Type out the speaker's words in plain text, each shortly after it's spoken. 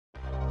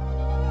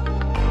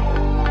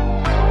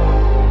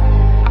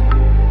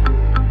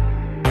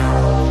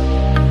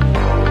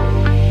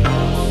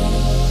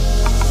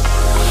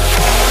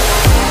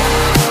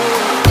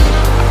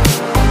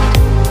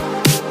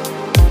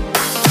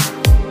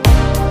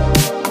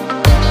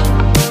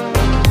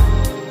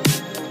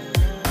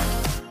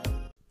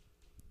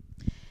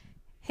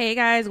Hey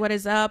guys, what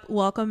is up?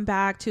 Welcome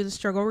back to the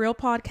Struggle Reel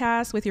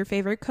podcast with your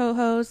favorite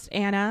co-hosts,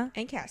 Anna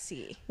and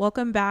Cassie.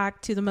 Welcome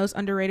back to the most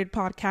underrated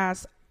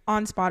podcast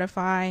on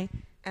Spotify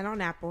and on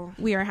Apple.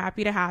 We are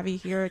happy to have you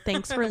here.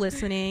 Thanks for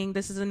listening.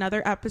 This is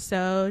another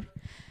episode.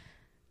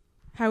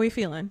 How are we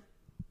feeling?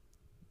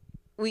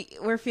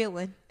 We're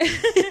feeling.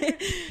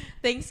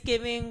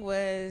 Thanksgiving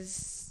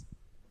was...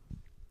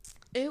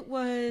 It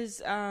was,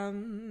 I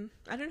don't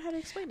know how to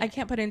explain it. I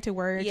can't put it into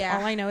words. Yeah.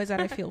 All I know is that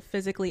I feel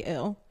physically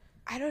ill.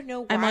 I don't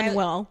know why. I'm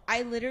unwell.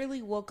 I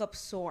literally woke up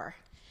sore.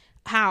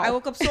 How? I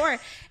woke up sore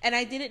and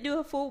I didn't do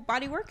a full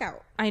body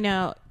workout. I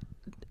know.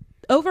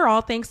 Overall,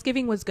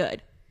 Thanksgiving was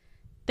good.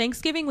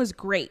 Thanksgiving was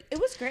great. It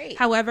was great.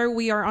 However,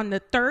 we are on the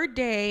third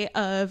day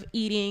of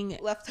eating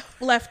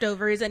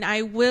leftovers, and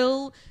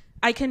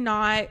I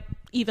cannot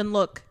even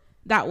look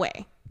that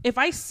way. If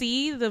I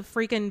see the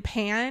freaking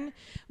pan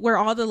where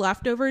all the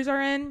leftovers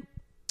are in,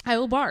 I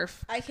will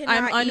barf.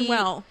 I'm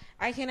unwell.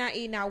 I cannot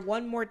eat now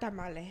one more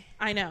tamale.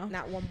 I know.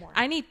 Not one more.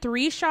 I need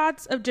 3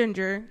 shots of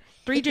ginger,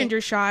 3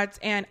 ginger shots,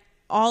 and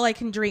all I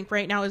can drink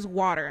right now is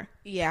water.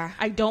 Yeah.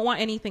 I don't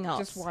want anything else.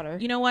 Just water.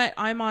 You know what?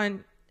 I'm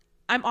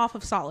off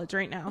of solids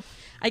right now.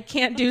 I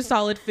can't do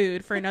solid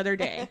food for another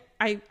day.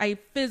 I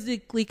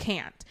physically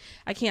can't.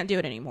 I can't do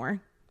it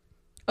anymore.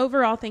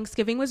 Overall,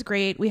 Thanksgiving was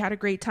great. We had a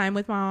great time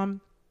with Mom.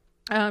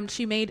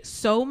 She made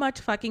so much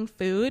fucking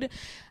food.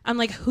 I'm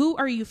like, who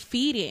are you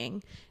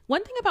feeding?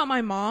 One thing about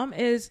my mom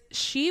is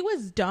she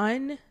was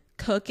done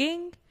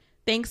cooking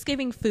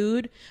Thanksgiving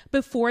food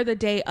before the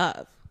day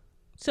of.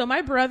 So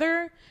my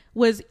brother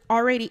was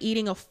already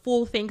eating a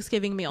full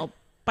Thanksgiving meal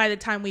by the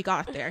time we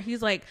got there.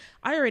 He's like,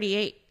 I already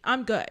ate.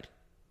 I'm good.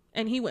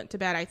 And he went to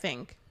bed, I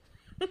think.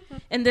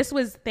 And this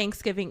was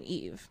Thanksgiving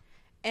Eve.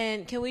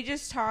 And can we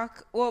just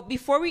talk? Well,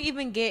 before we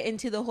even get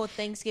into the whole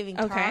Thanksgiving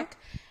talk,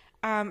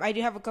 I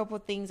do have a couple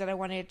of things that I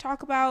wanted to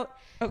talk about.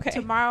 Okay.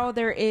 Tomorrow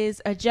there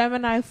is a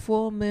Gemini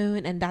full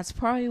moon, and that's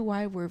probably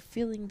why we're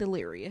feeling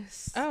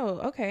delirious. Oh,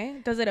 okay.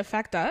 Does it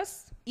affect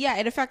us? Yeah,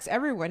 it affects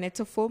everyone. It's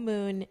a full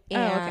moon,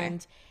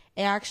 and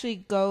it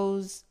actually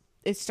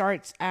it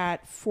starts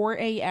at 4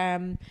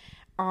 a.m.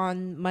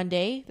 on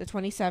Monday, the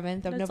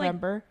 27th of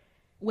November. Like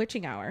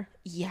witching hour.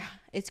 Yeah,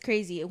 it's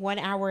crazy. 1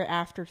 hour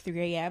after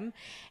 3 a.m.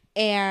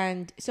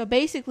 And so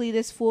basically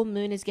this full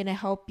moon is going to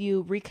help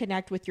you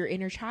reconnect with your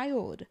inner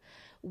child,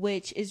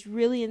 which is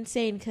really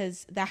insane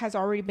because that has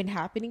already been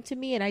happening to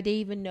me and I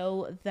didn't even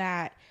know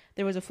that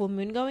there was a full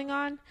moon going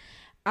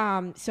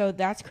on. So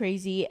that's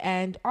crazy.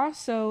 And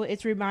also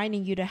it's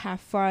reminding you to have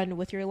fun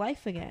with your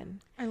life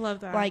again. I love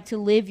that. Like to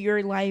live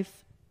your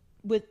life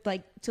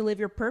to live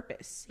your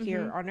purpose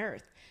here on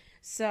earth.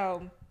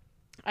 So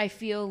I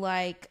feel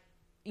like,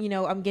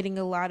 I'm getting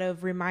a lot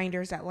of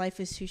reminders that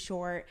life is too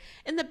short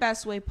in the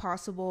best way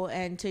possible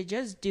and to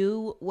just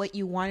do what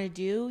you want to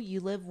do. You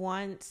live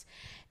once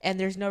and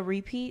there's no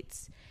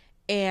repeats.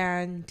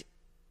 And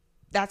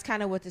that's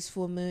kind of what this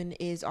full moon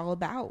is all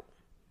about.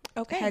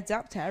 Okay. Heads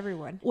up to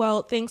everyone.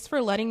 Well, thanks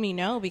for letting me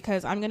know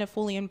because I'm going to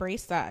fully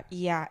embrace that.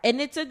 Yeah. And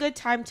it's a good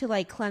time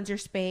to cleanse your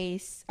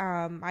space.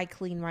 I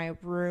cleaned my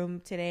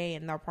room today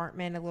in the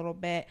apartment a little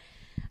bit.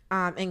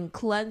 And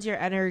cleanse your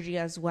energy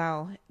as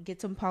well. Get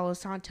some Palo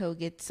Santo,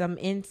 get some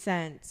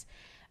incense,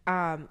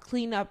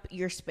 clean up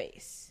your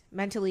space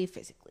mentally,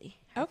 physically.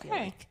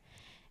 Okay.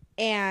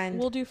 And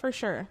we'll do for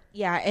sure.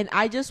 Yeah. And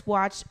I just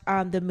watched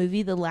the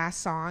movie The Last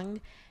Song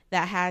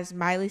that has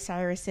Miley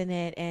Cyrus in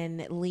it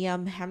and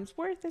Liam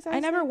Hemsworth. Is that I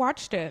never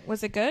watched it.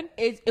 Was it good?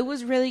 It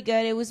was really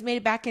good. It was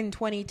made back in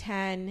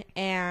 2010.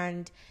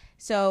 And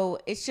so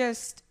it's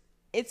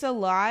a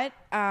lot.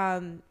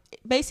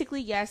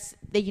 Basically, yes,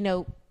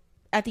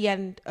 at the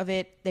end of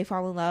it, they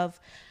fall in love.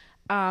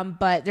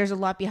 But there's a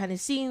lot behind the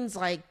scenes,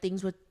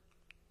 things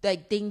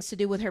to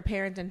do with her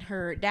parents and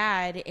her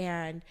dad.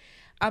 And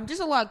just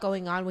a lot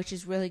going on, which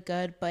is really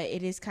good. But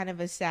it is kind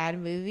of a sad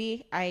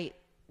movie. I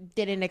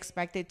didn't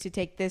expect it to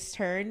take this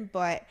turn.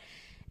 But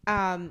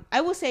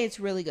I will say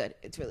it's really good.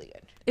 It's really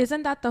good.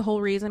 Isn't that the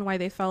whole reason why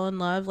they fell in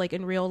love,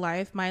 in real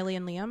life, Miley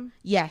and Liam?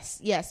 Yes,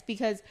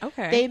 because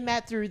they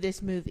met through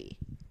this movie.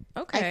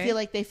 Okay. I feel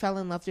like they fell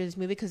in love through this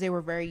movie because they were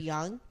very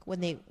young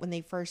when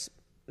they first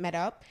met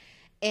up,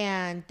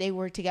 and they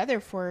were together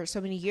for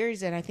so many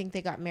years, and I think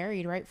they got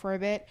married for a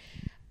bit.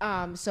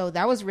 So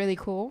that was really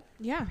cool.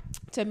 Yeah.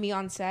 To me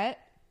on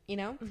set,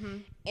 Mm-hmm.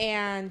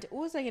 And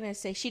what was I gonna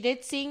say? She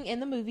did sing in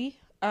the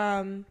movie,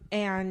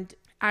 and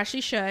as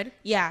she should.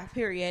 Yeah.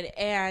 Period.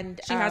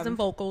 And she has some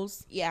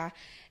vocals. Yeah.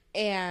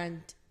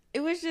 And it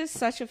was just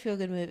such a feel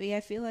good movie.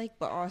 I feel like,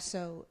 but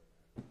also.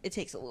 It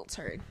takes a little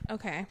turn.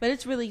 Okay. But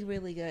it's really,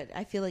 really good.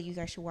 I feel like you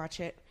guys should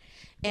watch it.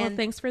 And well,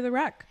 thanks for the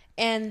rec.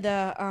 And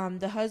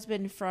the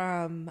husband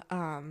from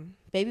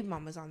Baby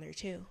Mama's on there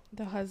too.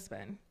 The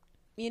husband.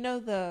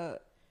 The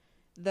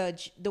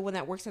one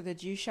that works at the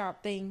juice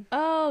shop thing.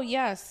 Oh,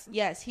 yes.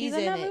 Yes, he's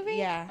in that movie?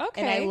 Yeah.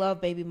 Okay. And I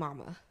love Baby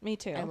Mama. Me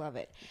too. I love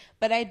it.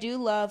 But I do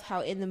love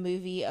how in the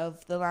movie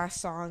of The Last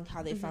Song,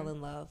 how they fell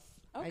in love.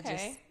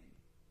 Okay.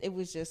 It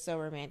was just so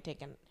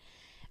romantic and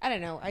I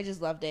don't know. I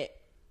just loved it.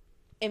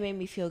 It made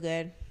me feel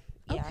good.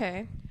 Yeah.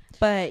 Okay.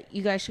 But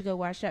you guys should go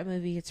watch that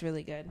movie. It's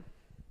really good.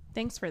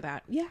 Thanks for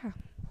that. Yeah.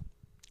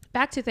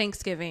 Back to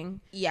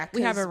Thanksgiving. Yeah.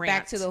 We have a rant.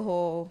 Back to the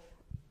whole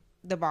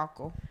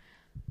debacle.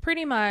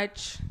 Pretty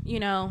much, you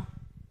know,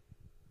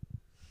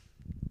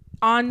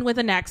 on with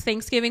the next.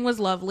 Thanksgiving was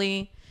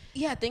lovely.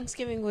 Yeah,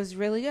 Thanksgiving was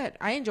really good.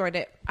 I enjoyed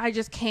it. I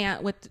just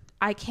can't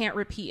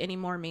repeat any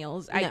more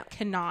meals. No. I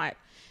cannot.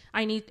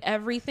 I need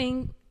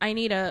everything. I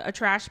need a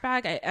trash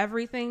bag.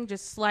 Everything.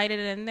 Just slide it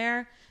in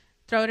there,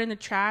 throw it in the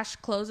trash,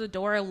 close the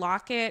door,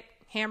 lock it,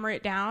 hammer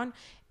it down,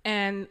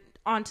 and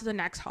on to the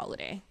next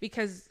holiday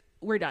because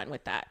we're done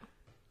with that.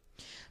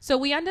 So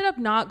we ended up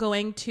not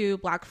going to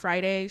Black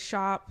Friday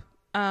shop.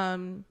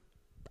 I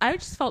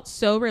just felt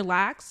so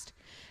relaxed.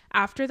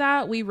 After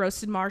that, we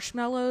roasted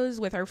marshmallows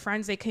with our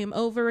friends. They came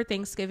over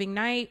Thanksgiving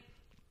night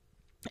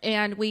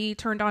and we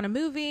turned on a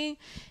movie.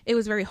 It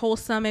was very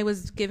wholesome. It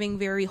was giving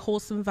very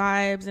wholesome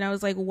vibes. And I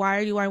was like,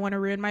 why do I want to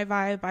ruin my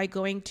vibe by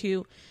going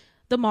to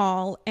the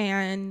mall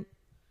and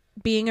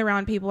being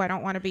around people I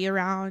don't want to be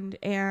around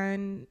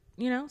and,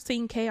 you know,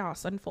 seeing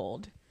chaos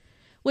unfold?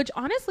 Which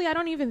honestly, I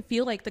don't even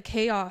feel like the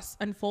chaos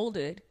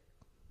unfolded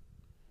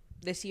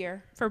this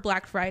year for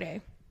Black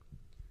Friday.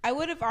 I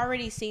would have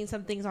already seen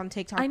some things on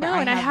TikTok. I know,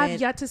 and I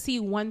have yet to see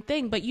one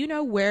thing. But you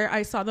know where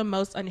I saw the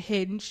most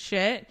unhinged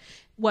shit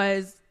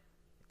was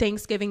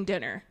Thanksgiving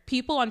dinner.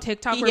 People on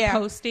TikTok were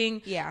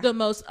posting the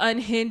most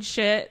unhinged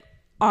shit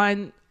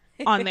on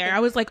there. I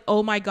was like,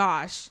 oh my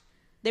gosh.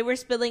 They were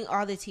spilling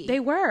all the tea. They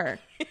were.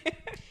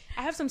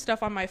 I have some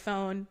stuff on my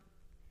phone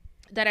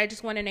that I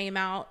just want to name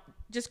out.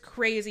 Just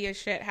crazy as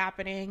shit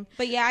happening.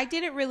 But yeah, I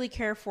didn't really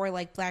care for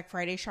like Black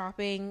Friday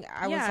shopping.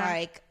 I was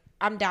like,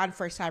 I'm down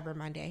for Cyber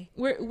Monday.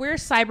 We're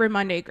Cyber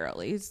Monday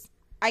girlies.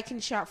 I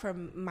can shop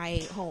from my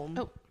home.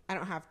 Oh. I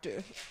don't have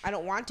to. I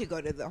don't want to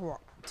go to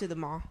the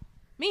mall.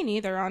 Me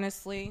neither,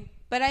 honestly.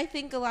 But I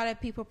think a lot of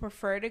people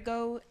prefer to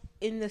go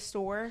in the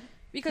store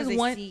because they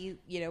see,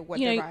 you know, what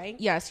they're buying.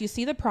 Yes, you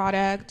see the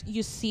product.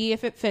 You see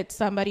if it fits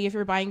somebody. If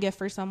you're buying a gift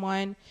for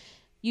someone,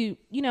 you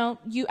know,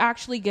 you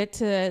actually get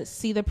to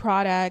see the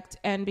product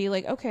and be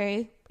like,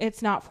 okay,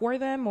 it's not for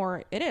them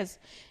or it is.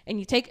 And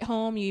you take it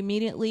home. You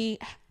immediately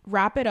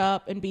wrap it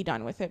up and be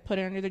done with it. Put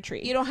it under the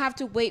tree. You don't have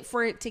to wait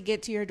for it to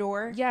get to your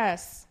door.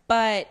 Yes.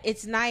 But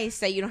it's nice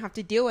that you don't have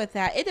to deal with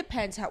that. It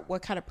depends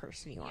what kind of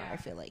person you are. I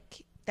feel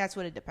like that's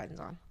what it depends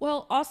on.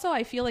 Well, also,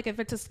 I feel like if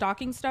it's a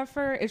stocking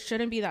stuffer, it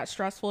shouldn't be that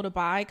stressful to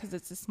buy because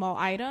it's a small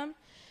item.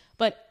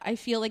 But I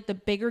feel like the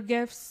bigger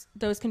gifts,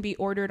 those can be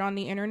ordered on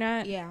the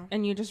internet. Yeah.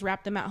 And you just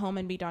wrap them at home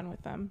and be done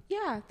with them.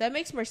 Yeah, that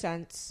makes more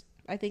sense.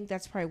 I think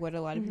that's probably what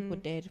a lot of people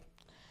did.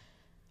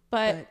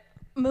 But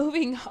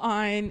moving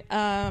on,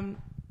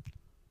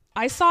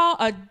 I saw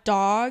a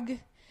dog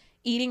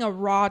eating a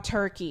raw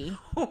turkey.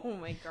 Oh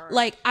my God.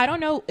 Like, I don't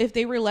know if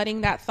they were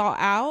letting that thaw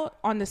out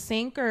on the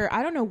sink or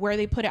I don't know where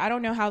they put it. I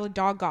don't know how the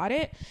dog got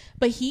it,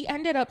 but he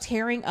ended up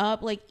tearing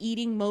up, like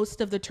eating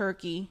most of the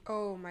turkey.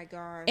 Oh my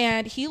God.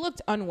 And he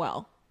looked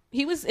unwell.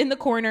 He was in the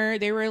corner.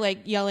 They were like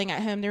yelling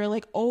at him. They were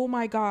like, oh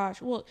my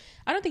gosh. Well,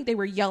 I don't think they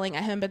were yelling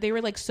at him, but they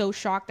were like so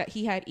shocked that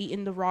he had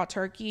eaten the raw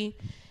turkey.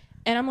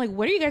 And I'm like,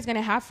 what are you guys going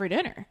to have for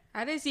dinner?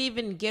 How does he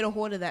even get a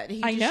hold of that?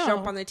 He I just know.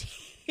 jump on the table.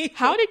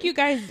 How did you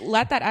guys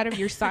let that out of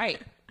your sight?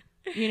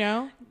 You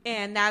know?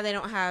 And now they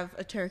don't have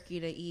a turkey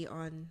to eat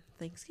on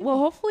Thanksgiving. Well,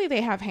 hopefully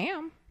they have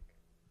ham.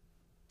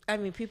 I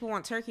mean, people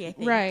want turkey, I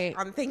think. Right.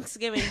 On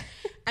Thanksgiving.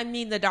 I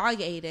mean, the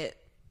dog ate it.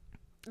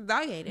 The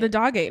dog ate it. The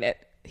dog ate it.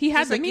 He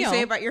had just the like meal. You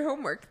say about your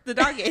homework. The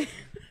dog ate it.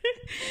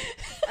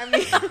 I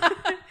mean,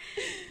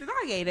 the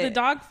dog ate it. The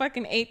dog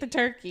fucking ate the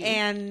turkey.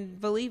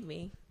 And believe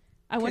me,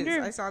 I wonder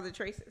if I saw the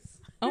traces.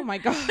 Oh my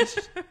gosh.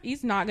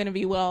 He's not going to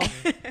be well.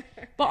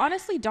 But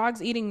honestly,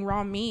 dogs eating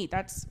raw meat,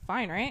 that's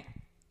fine, right?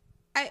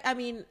 I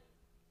mean,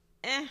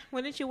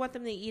 wouldn't you want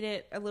them to eat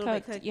it a little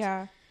bit cooked?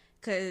 Yeah.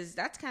 Because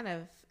that's kind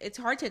of, it's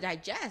hard to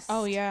digest.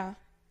 Oh, yeah.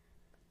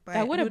 But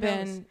that would have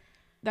been,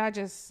 that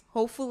just.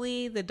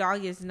 Hopefully the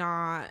dog is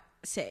not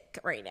sick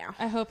right now.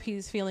 I hope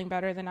he's feeling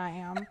better than I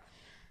am.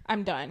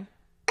 I'm done.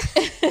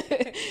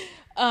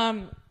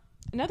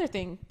 Another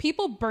thing,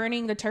 people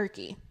burning the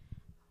turkey.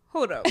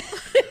 Hold up.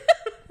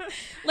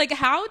 Like,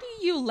 how do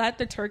you let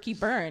the turkey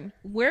burn?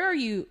 Where are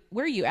you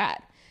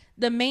at?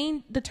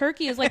 The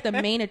turkey is like the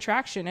main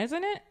attraction,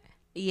 isn't it?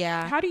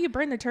 Yeah. How do you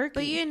burn the turkey?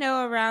 But you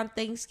know, around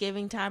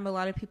Thanksgiving time, a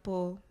lot of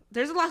people,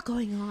 there's a lot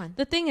going on.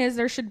 The thing is,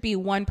 there should be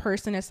one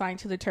person assigned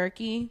to the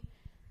turkey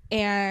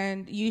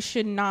and you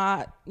should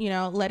not,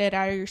 let it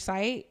out of your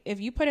sight. If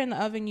you put it in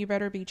the oven, you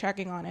better be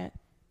checking on it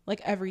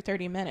like every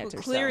 30 minutes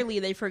or so. Clearly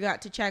they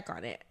forgot to check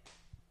on it.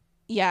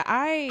 Yeah,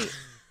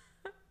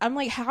 I'm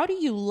like, how do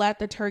you let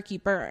the turkey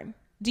burn?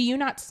 Do you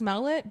not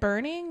smell it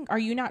burning? Are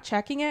you not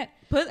checking it?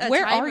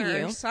 Where are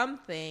you? Or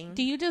something.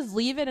 Do you just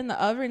leave it in the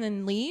oven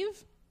and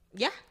leave?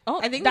 Yeah. Oh,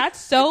 I think that's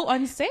so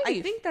unsafe. I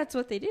think that's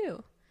what they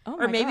do. Oh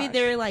or maybe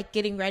they're like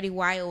getting ready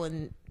while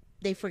and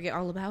they forget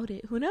all about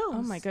it. Who knows?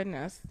 Oh my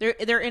goodness.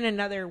 They're in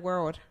another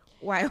world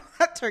while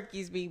that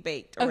turkey's being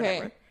baked or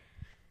whatever.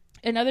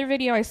 Another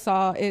video I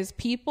saw is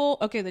people,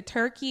 the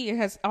turkey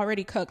has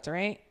already cooked,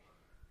 right?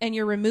 and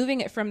you're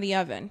removing it from the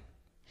oven,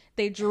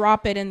 they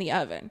drop it in the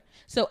oven.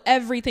 So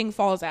everything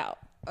falls out.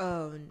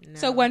 Oh, no.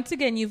 So once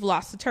again, you've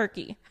lost the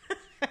turkey.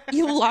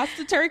 You lost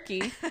the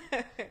turkey.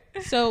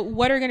 So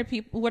what are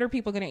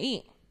people going to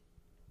eat?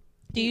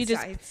 Do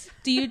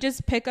you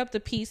just pick up the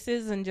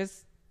pieces and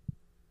just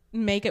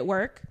make it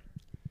work?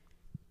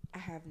 I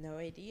have no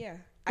idea.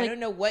 I don't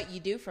know what you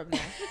do from there.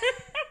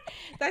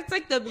 That's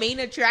like the main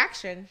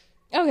attraction.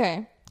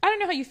 Okay. I don't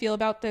know how you feel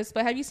about this,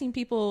 but have you seen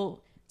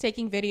people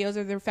taking videos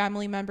of their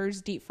family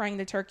members deep frying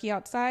the turkey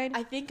outside?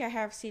 I think I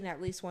have seen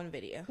at least one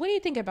video. What do you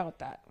think about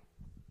that?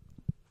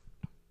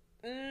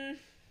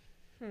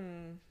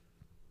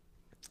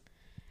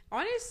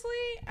 Honestly,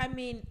 I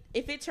mean,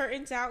 if it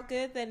turns out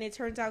good, then it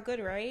turns out good,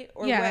 right?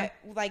 Or Yeah.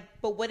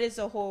 but what is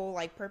the whole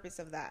purpose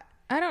of that?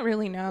 I don't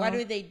really know. Why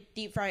do they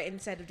deep fry it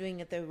instead of doing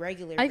it the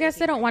regular? I guess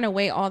they baking don't want to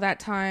wait all that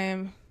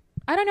time.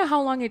 I don't know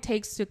how long it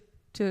takes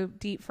to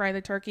deep fry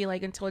the turkey,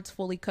 until it's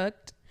fully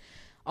cooked.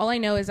 All I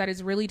know is that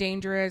it's really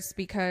dangerous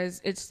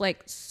because it's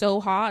so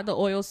hot. The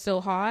oil's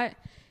so hot.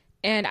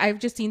 And I've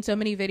just seen so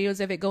many videos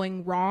of it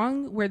going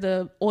wrong where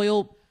the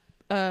oil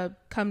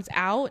comes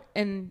out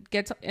and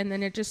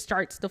then it just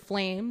starts the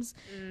flames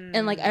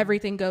and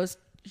everything goes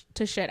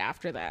to shit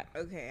after that.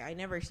 Okay, I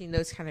never seen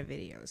those kind of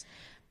videos.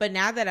 But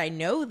now that I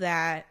know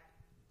that,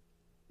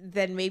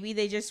 then maybe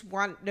they just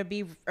want to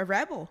be a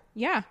rebel.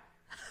 Yeah.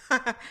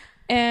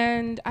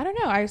 And I don't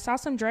know. I saw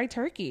some dry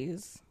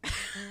turkeys.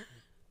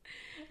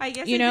 I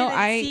guess they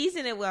didn't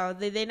season it well.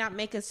 Did they not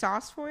make a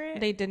sauce for it?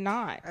 They did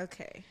not.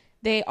 Okay.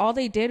 All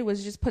they did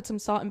was just put some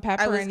salt and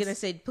pepper. I was gonna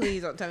say,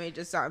 please don't tell me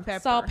just salt and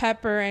pepper. Salt,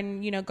 pepper,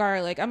 and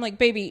garlic. I'm like,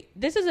 baby,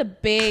 this is a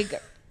big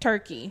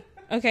turkey.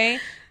 Okay,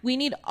 we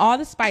need all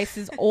the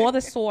spices, all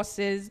the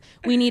sauces.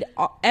 We need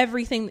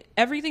everything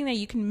that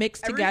you can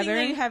mix together. Everything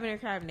that you have in your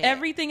cabinet.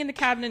 Everything in the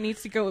cabinet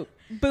needs to go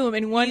boom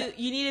in one.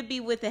 You need to be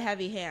with a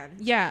heavy hand.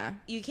 Yeah,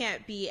 you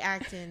can't be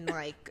acting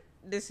like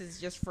this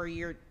is just for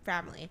your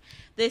family.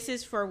 This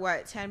is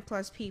for 10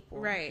 plus people.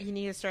 Right. You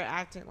need to start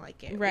acting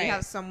like it. Right. We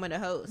have someone to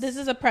host. This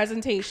is a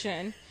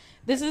presentation.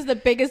 This is the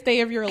biggest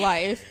day of your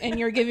life, and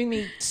you're giving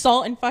me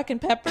salt and fucking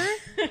pepper.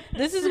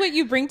 This is what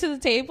you bring to the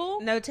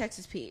table? No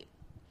Texas Pete.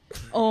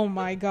 Oh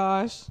my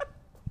gosh.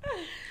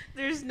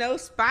 There's no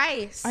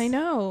spice. I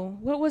know.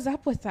 What was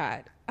up with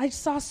that? I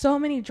saw so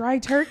many dry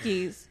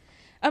turkeys.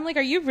 I'm like,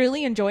 are you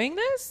really enjoying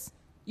this?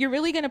 You're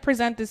really going to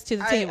present this to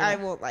the table? I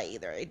won't lie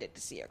either. I did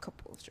see a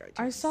couple of dry turkeys.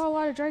 I saw a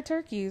lot of dry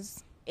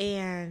turkeys.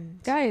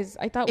 And guys,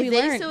 I thought we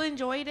learned. If they still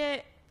enjoyed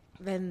it,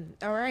 then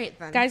all right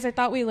then. Guys, I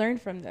thought we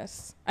learned from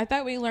this. I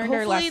thought we learned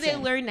our lesson. Hopefully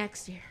they learn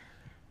next year.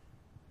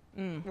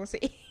 We'll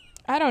see.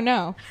 I don't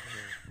know.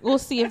 We'll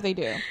see if they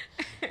do.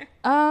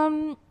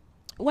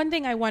 One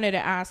thing I wanted to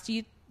ask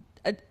you,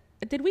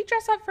 did we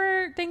dress up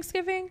for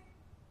Thanksgiving?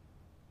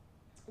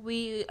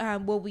 I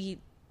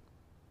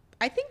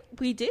think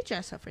we did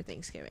dress up for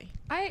Thanksgiving.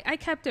 I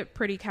kept it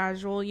pretty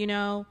casual,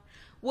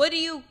 What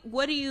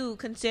do you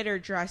consider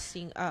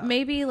dressing up?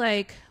 Maybe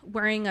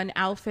wearing an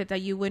outfit that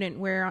you wouldn't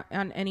wear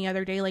on any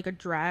other day, like a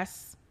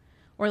dress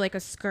or a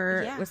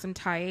skirt with some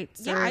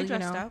tights. Yeah, I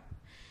dressed up.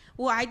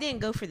 Well, I didn't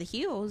go for the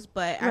heels,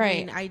 but I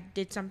mean, I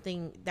did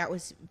something that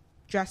was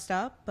dressed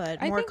up,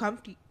 but more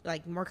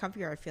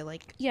comfier. I feel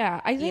like. Yeah,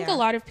 I think a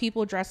lot of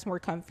people dress more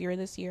comfier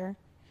this year,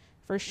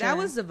 for sure. That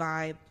was the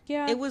vibe.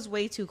 Yeah, it was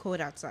way too cold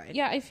outside.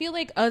 Yeah, I feel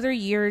like other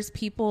years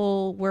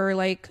people were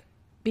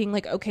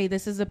being okay,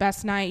 this is the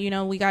best night.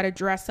 We got to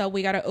dress up.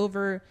 We got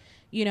to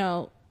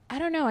I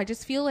don't know. I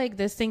just feel like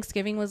this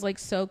Thanksgiving was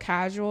so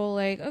casual.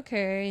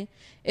 Okay,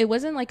 it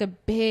wasn't a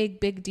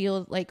big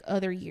deal like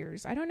other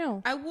years. I don't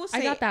know. I will say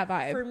I got that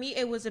vibe. For me,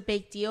 it was a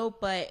big deal,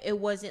 but it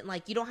wasn't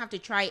you don't have to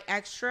try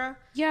extra.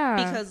 Yeah,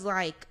 because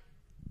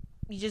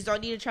you just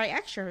don't need to try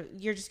extra.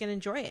 You're just gonna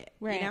enjoy it,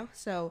 right?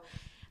 So,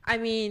 I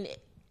mean,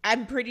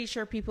 I'm pretty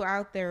sure people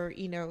out there,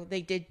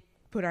 they did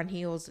put on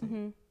heels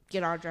and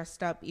get all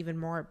dressed up even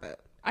more.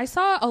 But I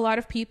saw a lot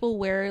of people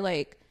wear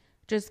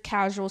just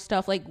casual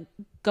stuff,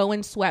 go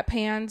in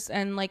sweatpants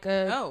and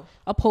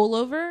a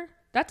pullover.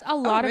 That's a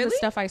lot of the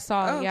stuff I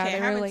saw. Oh, yeah, okay. I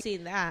haven't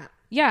seen that.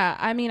 Yeah,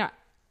 I mean,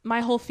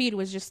 my whole feed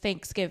was just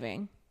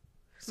Thanksgiving,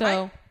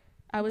 so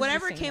I was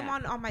whatever came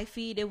on my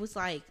feed. It was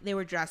they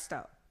were dressed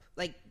up.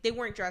 They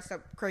weren't dressed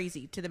up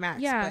crazy to the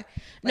max. Yeah,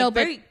 but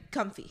very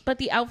comfy. But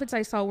the outfits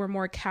I saw were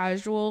more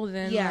casual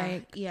than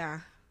yeah.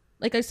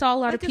 I saw a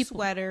lot of people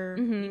sweater.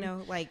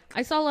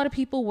 I saw a lot of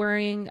people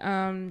wearing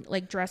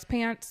dress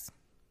pants.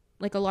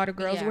 A lot of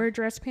girls wear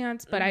dress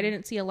pants, but I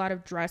didn't see a lot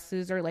of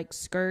dresses or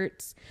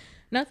skirts.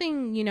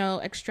 Nothing,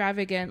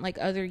 extravagant like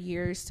other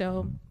years.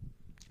 So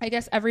I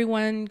guess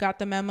everyone got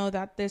the memo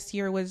that this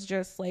year was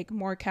just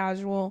more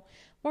casual,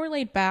 more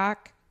laid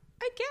back.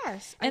 I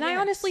guess. I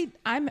honestly,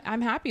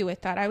 I'm happy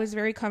with that. I was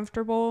very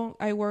comfortable.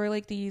 I wore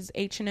these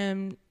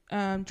H&M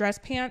dress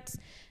pants,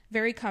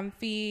 very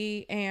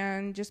comfy,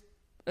 and just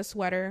a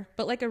sweater,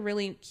 but a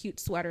really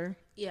cute sweater.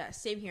 Yeah,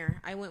 same here.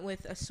 I went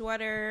with a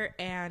sweater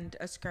and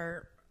a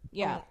skirt.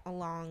 Yeah. A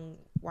long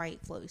white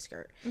flowy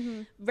skirt.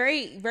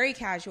 Very, very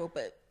casual,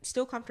 but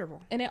still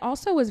comfortable. And it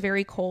also was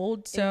very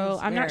cold, so was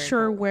I'm not very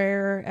sure cold.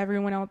 where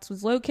everyone else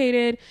was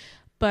located,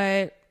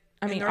 but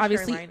I mean, North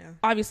Carolina.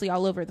 obviously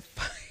all over the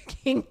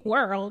fucking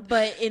world.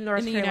 But in North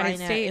In the United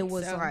Carolina, States, it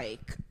was so-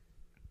 like,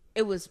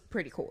 it was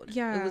pretty cold.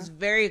 Yeah. It was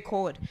very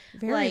cold.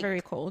 Very, Like,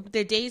 very cold.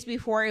 The days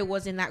before, it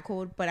wasn't that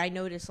cold, but I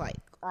noticed like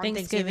on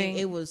Thanksgiving,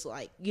 it was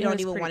like, you don't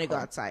was even pretty want to go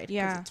cold. outside because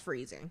Yeah. it's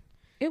freezing.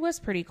 It was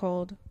pretty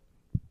cold.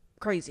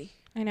 Crazy.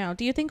 I know.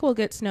 Do you think we'll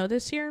get snow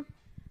this year?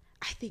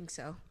 I think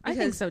so. I think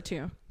Because so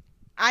too.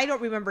 I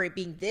don't remember it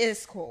being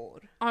this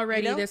cold.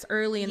 Already You know? this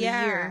early in the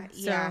year. So,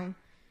 Yeah.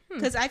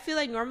 Because I feel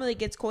like normally it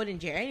gets cold in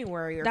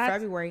January or That's-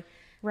 February.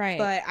 right.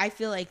 But I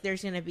feel like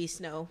there's going to be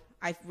snow.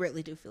 I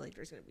really do feel like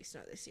there's going to be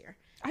snow this year.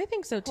 I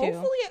think so too.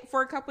 Hopefully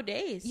for a couple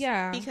days.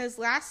 Yeah. Because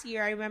last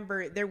year I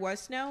remember there was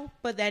snow,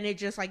 but then it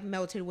just like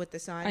melted with the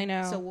sun. I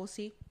know. So we'll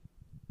see.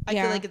 I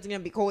Yeah. feel like it's going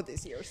to be cold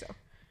this year. So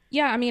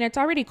Yeah, I mean, it's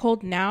already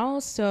cold now,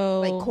 so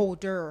like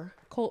colder.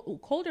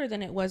 colder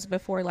than it was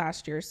before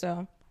last year,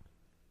 so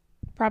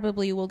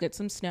probably we'll get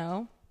some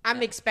snow.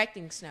 I'm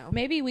expecting snow.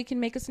 Maybe we can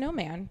make a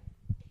snowman.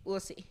 We'll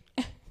see.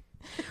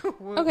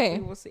 Okay.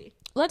 We'll see.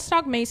 Let's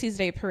talk Macy's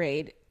Day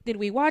Parade. Did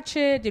we watch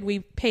it? Did we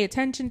pay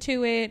attention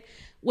to it?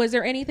 Was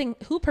there anything?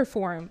 Who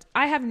performed?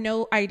 I have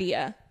no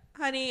idea.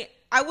 Honey,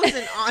 I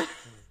wasn't on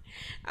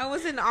I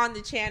wasn't on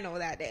the channel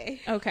that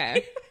day.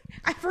 Okay.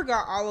 I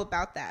forgot all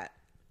about that.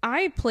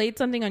 I played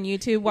something on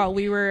YouTube while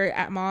we were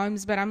at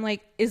Mom's, but I'm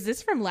like, is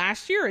this from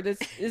last year or is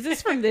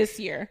this from this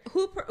year?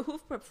 Who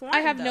performed? I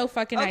have no though?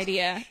 fucking Okay.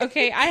 idea.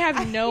 Okay, I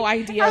have no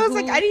idea. I was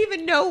like, I didn't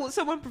even know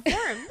someone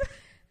performed.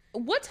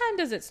 What time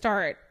does it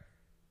start?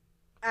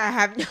 I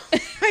have no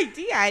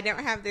idea. I don't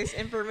have this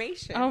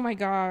information. Oh my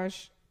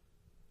gosh.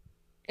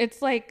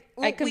 It's like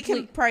Well, we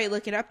can probably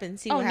look it up and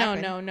see Oh what no,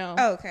 happened. no.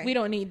 Oh, okay. We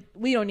don't need that.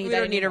 We don't need a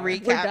anymore. We're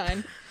recap.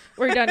 done.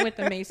 We're done with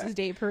the Macy's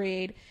Day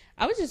Parade.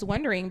 I was just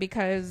wondering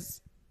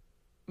because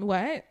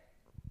what?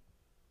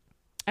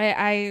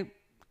 I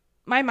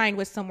my mind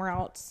was somewhere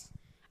else.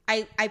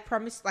 I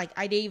promise, like,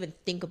 I didn't even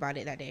think about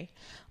it that day.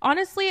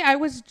 Honestly,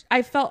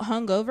 I felt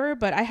hungover,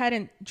 but I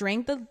hadn't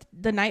drank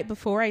the night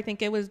before. I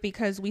think it was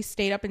because we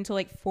stayed up until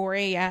like 4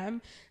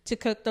 a.m. to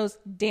cook those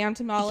damn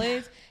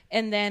tamales,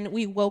 and then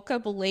we woke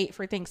up late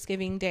for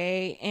Thanksgiving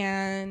Day.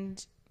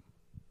 And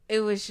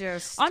It was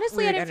just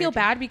honestly, I weird didn't feel energy.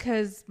 bad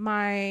because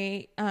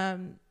my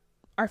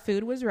our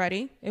food was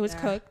ready. It was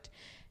Yeah. cooked,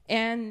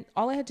 and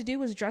all I had to do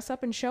was dress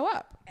up and show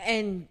up.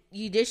 And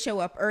you did show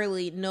up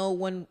early.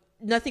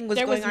 Nothing was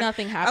There going was on.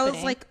 nothing I happening.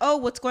 was like, oh,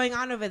 what's going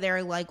on over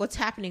there? Like, what's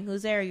happening?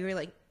 Who's there? You were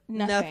like,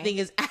 Nothing.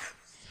 is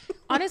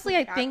Honestly,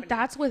 I happening. think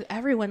that's with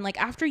everyone. Like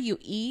after you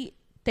eat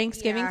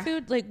Thanksgiving Yeah.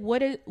 food, like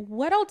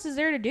what else is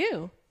there to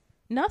do?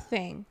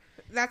 Nothing.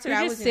 That's what You're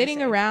I just was gonna sitting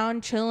say.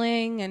 around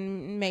chilling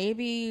and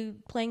maybe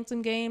playing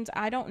some games.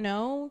 I don't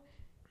know.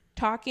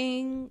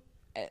 Talking.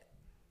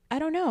 I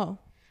don't know.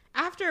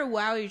 After a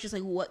while, you're just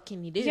like, what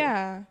can you do?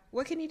 Yeah.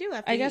 What can you do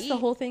after I you guess the eat?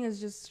 whole thing is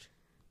just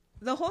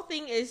The whole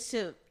thing is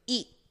to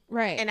eat.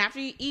 right. And after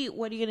you eat,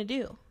 what are you going to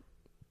do?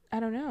 I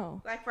don't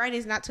know. Black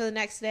Friday's not till the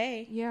next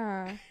day.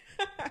 Yeah.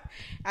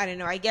 I don't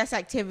know. I guess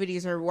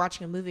activities or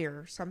watching a movie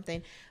or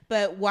something.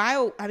 But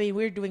we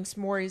were doing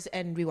s'mores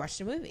and we watched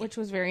a movie. Which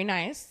was very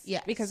nice.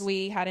 Yes. Because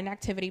we had an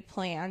activity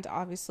planned,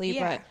 obviously.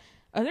 Yeah.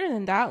 But other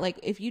than that, like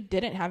if you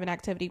didn't have an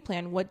activity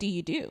plan, what do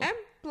you do? And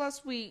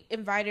plus, we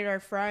invited our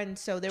friends,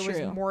 so there was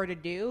True. more to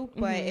do.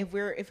 But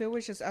if it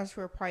was just us,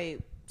 we're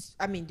probably,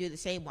 do the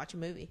same, watch a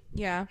movie,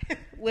 Yeah.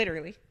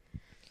 literally.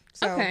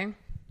 So, Okay.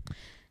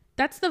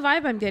 That's the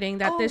vibe I'm getting,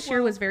 that Oh, this year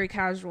well, was very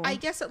casual. I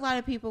guess a lot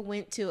of people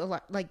went to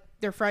like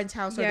their friend's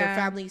house or their Yeah.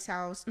 family's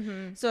house,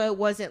 so it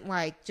wasn't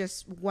like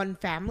just one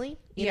family,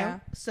 you Yeah.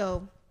 know.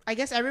 So I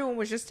guess everyone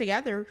was just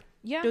together,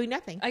 Yeah. doing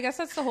nothing. I guess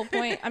that's the whole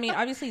point. I mean,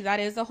 obviously that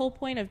is the whole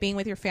point of being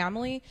with your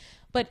family,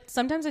 but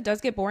sometimes it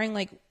does get boring.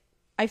 Like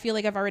I feel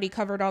like I've already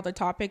covered all the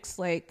topics,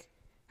 like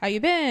how you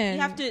been?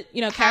 You have to,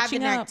 have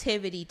catching an up.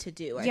 activity to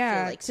do. I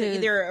Yeah, feel like so to-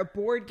 either a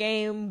board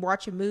game,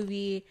 watch a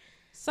movie.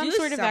 Some do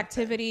sort of something.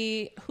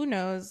 activity. Who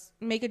knows?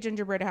 Make a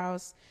gingerbread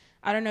house.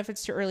 I don't know if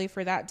it's too early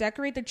for that.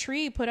 Decorate the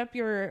tree. Put up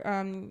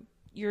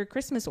your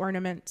Christmas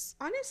ornaments.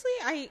 Honestly,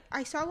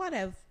 I saw a lot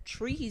of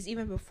trees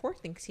even before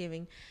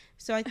Thanksgiving,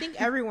 so I think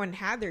everyone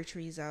had their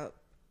trees up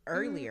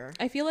earlier.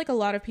 I feel like a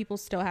lot of people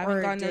still haven't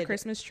Or gotten their did.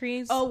 Christmas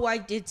trees. Oh, well, I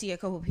did see a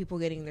couple people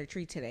getting their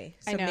tree today,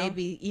 so I know.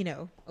 maybe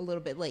a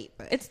little bit late,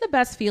 but It's the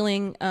best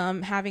feeling,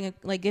 having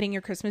getting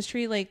your Christmas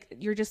tree. Like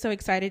you're just so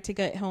excited to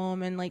get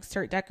home and like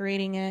start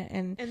decorating it.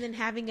 And then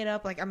having it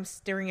up, like I'm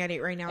staring at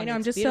it right now. I and know I'm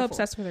it's just so beautiful.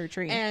 obsessed with our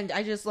tree. And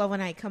I just love when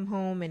I come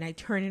home and I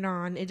turn it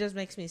on. It just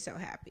makes me so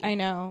happy. I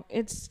know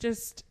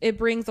it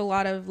brings a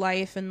lot of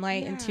life and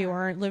light into Yeah.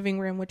 our living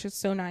room, which is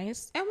so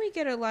nice. And we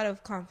get a lot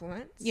of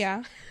compliments.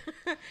 Yeah,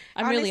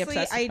 I'm really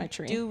Honestly, obsessed with my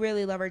tree. I do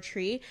really love our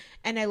tree,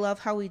 and I love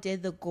how we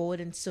did the gold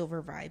and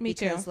silver vibe. Me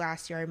too. Because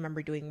last year I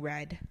remember doing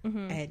red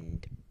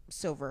and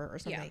silver or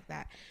something Yeah. like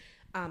that,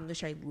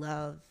 which I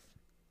love.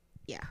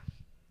 Yeah,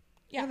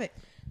 Yeah. love it.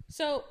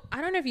 So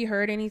I don't know if you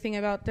heard anything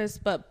about this,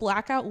 but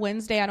Blackout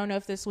Wednesday, I don't know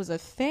if this was a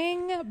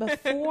thing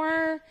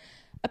before.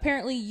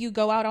 Apparently you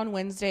go out on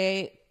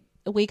Wednesday,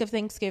 a week of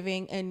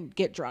Thanksgiving, and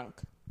get drunk.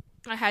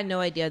 I had no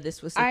idea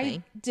this was a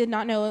thing. Did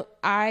not know.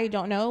 I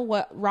don't know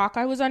what rock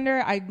I was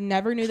under. I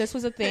never knew this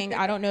was a thing.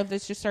 I don't know if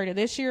this just started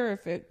this year or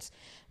if it's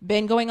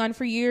been going on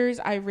for years.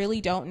 I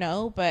really don't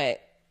know,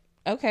 but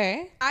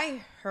okay.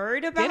 I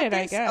heard about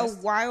this a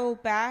while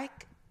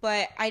back,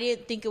 but I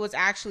didn't think it was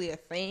actually a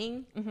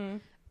thing. Mm-hmm.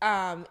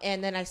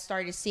 And then I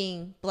started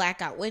seeing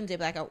Blackout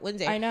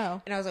Wednesday. I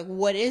know. And I was like,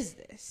 what is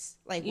this?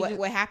 Like,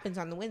 what happens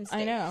on the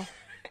Wednesday? I know.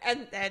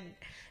 And then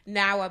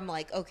now I'm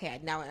like, okay,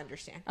 now I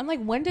understand. I'm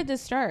like, when did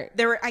this start?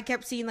 I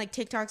kept seeing like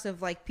TikToks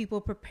of like people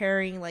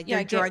preparing like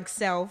their drunk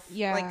self,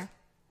 like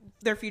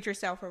their future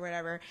self or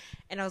whatever.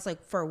 And I was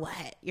like, for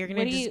what? You're going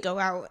to just go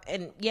out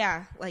and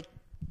like,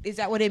 is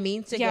that what it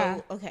means to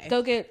go? Okay.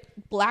 Go get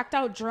blacked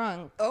out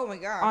drunk. Oh my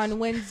gosh. On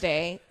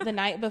Wednesday, the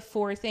night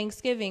before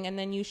Thanksgiving, and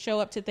then you show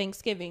up to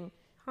Thanksgiving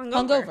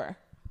hungover.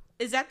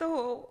 Is that the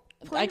whole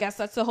point? I guess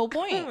that's the whole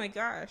point. Oh my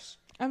gosh.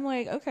 I'm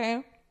like,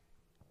 okay.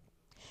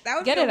 That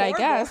would get it, horrible. I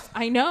guess.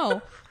 I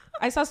know.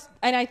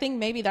 And I think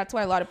maybe that's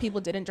why a lot of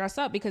people didn't dress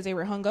up because they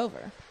were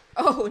hungover.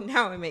 Oh,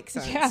 now it makes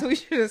sense. Yeah. So we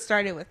should have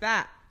started with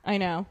that. I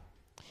know.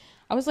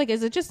 I was like,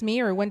 is it just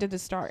me or when did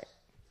this start?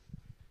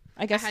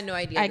 I had no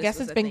idea. I guess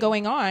it's been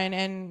going on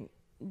and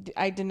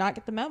I did not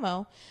get the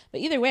memo. But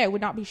either way, I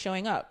would not be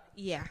showing up.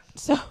 Yeah.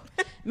 So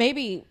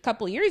maybe a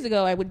couple years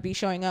ago I would be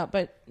showing up,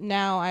 but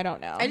now I don't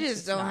know. I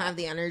just don't have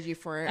the energy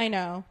for it. I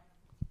know.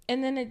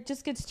 And then it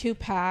just gets too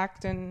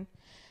packed, and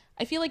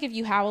I feel like if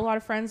you have a lot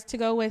of friends to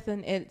go with,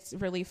 and it's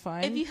really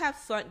fun. If you have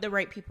fun, the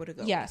right people to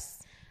go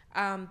yes.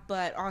 with.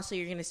 But also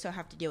you're going to still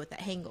have to deal with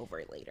that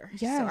hangover later.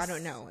 Yes. So I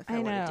don't know if I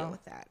want to deal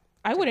with that.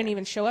 I wouldn't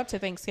even show up to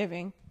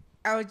Thanksgiving.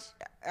 I would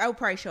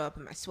probably show up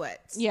in my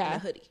sweats and a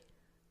hoodie.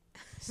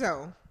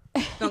 So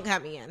don't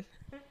count me in.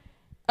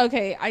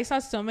 Okay, I saw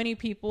so many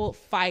people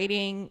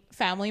fighting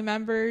family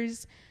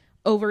members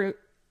over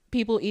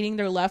people eating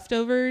their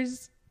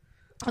leftovers.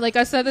 Like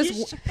I said,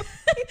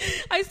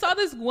 I saw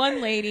this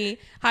one lady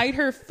hide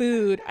her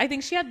food. I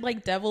think she had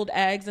like deviled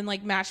eggs and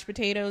like mashed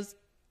potatoes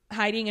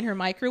hiding in her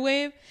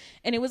microwave.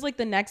 And it was like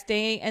the next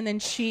day. And then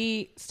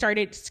she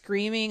started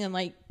screaming and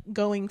like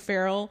going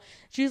feral.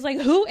 She was like,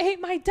 who ate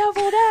my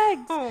deviled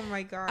eggs? Oh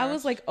my gosh. I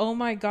was like, oh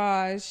my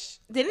gosh.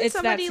 Didn't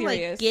somebody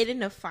like get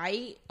in a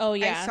fight? Oh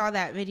yeah. I saw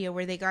that video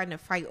where they got in a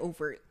fight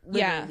over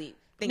literally.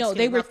 No,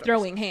 they were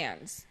throwing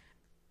hands.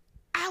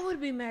 I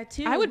would be mad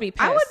too. I would be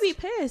pissed. I would be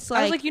pissed.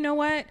 I was like, you know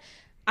what?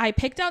 I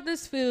picked out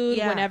this food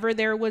whenever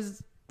there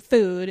was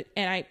food,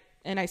 and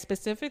I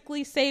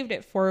specifically saved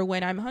it for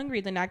when I'm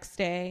hungry the next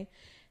day,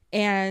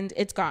 and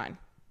it's gone.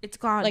 It's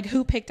gone. Like,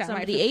 who picked out my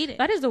food? Somebody ate it.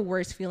 That is the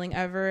worst feeling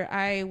ever.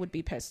 I would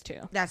be pissed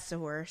too. That's the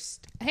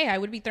worst. Hey, I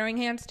would be throwing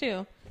hands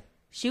too.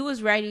 She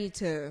was ready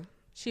to.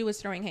 She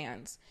was throwing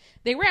hands.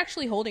 They were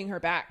actually holding her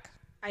back.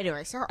 I know.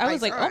 I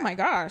was like, oh my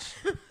gosh.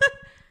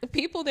 The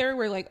people there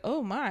were like,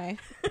 oh my.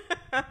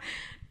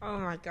 Oh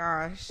my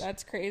gosh.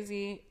 That's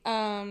crazy.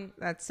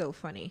 That's so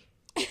funny.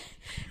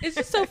 It's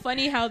just so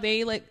funny how they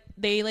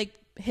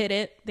hid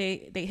it.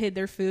 They hid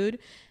their food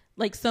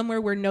like somewhere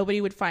where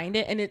nobody would find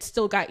it, and it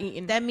still got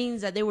eaten. That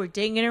means that they were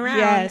digging around.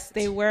 Yes,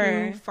 they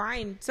were. To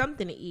find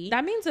something to eat.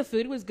 That means the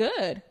food was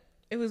good.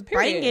 It was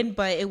banging,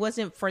 but it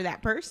wasn't for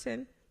that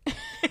person.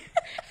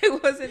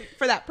 It wasn't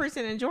for that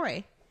person to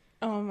enjoy.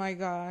 Oh my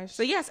gosh.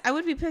 So yes, I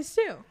would be pissed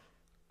too.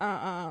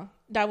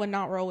 That would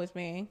not roll with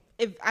me.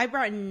 If I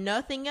brought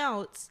nothing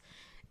else,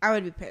 I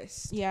would be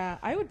pissed. Yeah,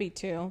 I would be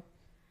too.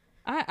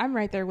 I'm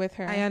right there with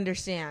her. I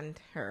understand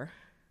her.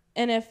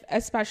 And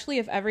especially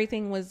if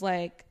everything was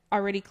like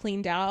already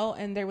cleaned out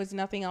and there was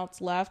nothing else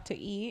left to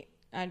eat,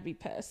 I'd be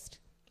pissed.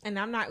 And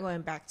I'm not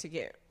going back to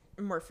get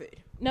more food.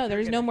 No,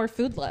 there's no more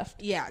food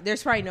left. Yeah,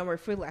 there's probably no more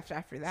food left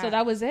after that. So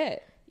that was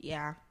it.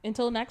 Yeah.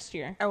 Until next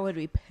year. I would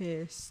be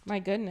pissed. My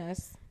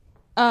goodness.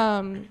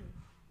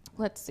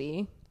 Let's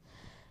see.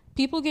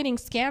 People getting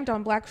scammed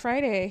on Black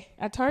Friday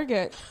at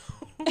Target.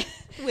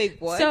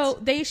 Wait, what? So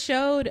they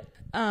showed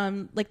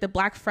like the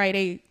Black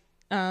Friday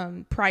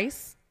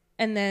price,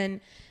 and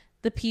then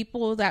the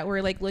people that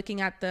were like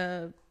looking at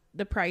the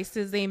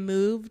prices, they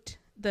moved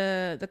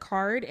the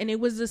card, and it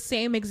was the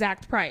same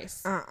exact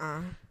price.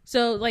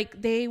 So like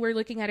they were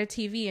looking at a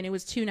TV and it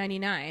was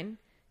 $299,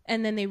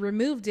 and then they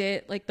removed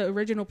it, like the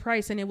original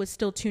price, and it was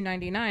still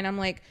 $299. I'm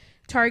like,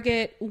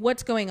 Target,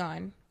 what's going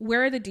on?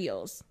 Where are the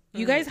deals?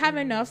 You guys have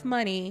enough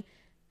money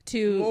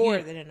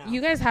to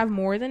You guys have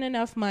more than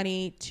enough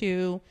money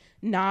to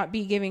not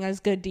be giving us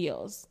good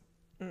deals,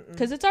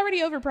 because it's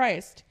already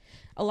overpriced.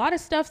 A lot of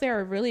stuff there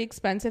are really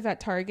expensive at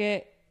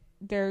Target.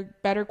 They're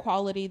better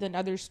quality than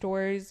other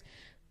stores.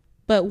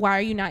 But why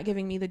are you not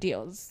giving me the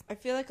deals? I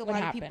feel like a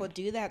lot of people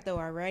do that though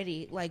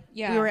already. Like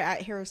we were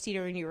at Hero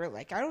Theater and you were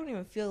like, I don't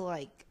even feel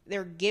like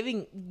they're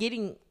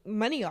getting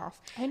money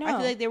off. I know. I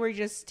feel like they were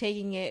just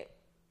taking it,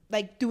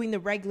 like doing the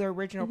regular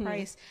original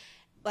price.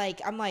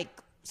 Like I'm like,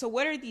 So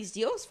what are these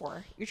deals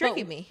for? You're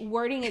tricking me.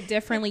 Wording it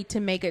differently to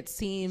make it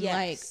seem Yes.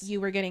 like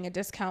you were getting a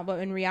discount, but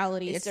in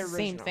reality, it's the same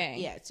original. thing.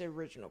 Yeah, it's the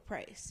original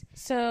price.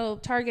 So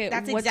Target,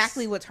 That's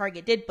exactly what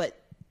Target did,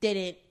 but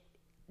didn't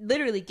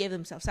literally give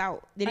themselves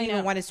out. They didn't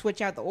even want to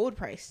switch out the old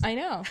price. I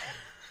know.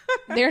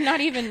 They're not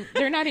even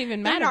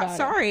mad about it.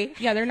 Sorry.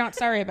 Yeah, they're not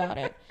sorry about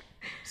it.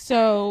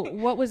 So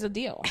what was the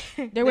deal?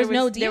 There was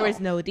no deal. There was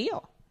no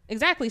deal.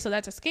 Exactly. So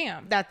that's a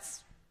scam.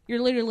 That's You're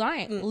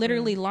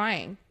literally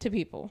lying to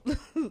people.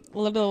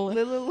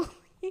 little.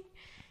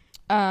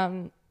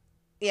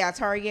 Yeah,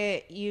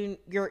 Target. You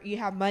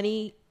have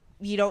money.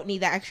 You don't need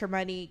that extra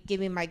money. Give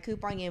me my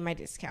coupon. Give me my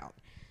discount.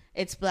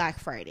 It's Black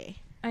Friday.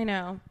 I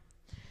know.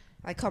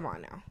 Like, come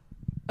on now.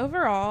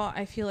 Overall,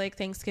 I feel like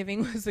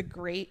Thanksgiving was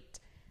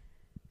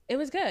it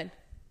was good.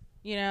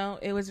 You know,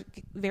 it was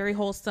very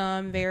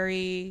wholesome,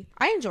 I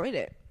enjoyed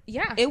it.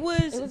 Yeah. It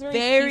was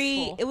very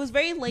peaceful. It was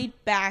very laid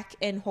back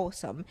and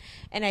wholesome.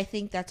 And I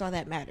think that's all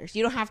that matters.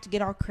 You don't have to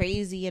get all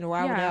crazy and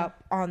riled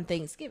up on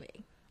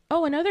Thanksgiving.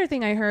 Oh, another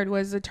thing I heard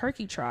was a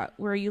turkey trot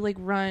where you like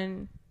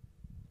run,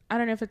 I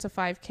don't know if it's a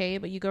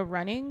 5K, but you go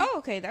running. Oh,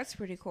 okay, that's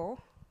pretty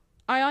cool.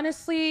 I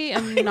honestly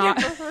am not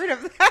Never heard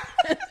of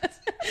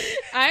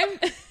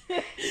that.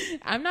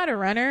 I'm not a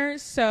runner,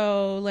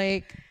 so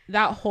like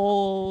that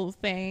whole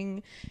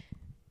thing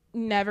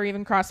never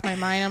even crossed my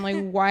mind. I'm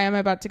like, why am I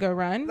about to go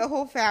run? The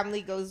whole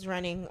family goes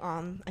running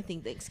on, I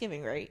think,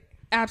 Thanksgiving, right?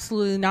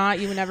 Absolutely not.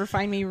 You would never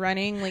find me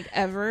running, like,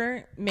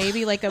 ever.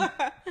 Maybe like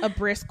a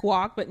brisk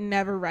walk, but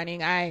never running.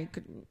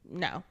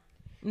 No.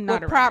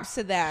 Not props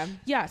to them.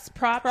 Yes,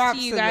 props to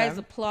you guys. Them.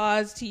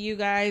 Applause to you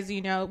guys.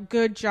 You know,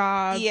 good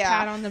job. Yeah.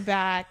 Pat on the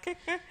back.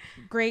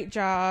 Great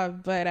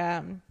job.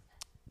 But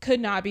could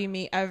not be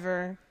me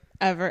ever.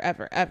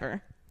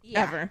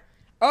 Ever.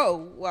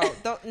 Oh, well,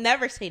 don't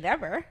never say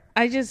never.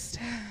 It's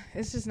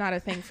just not a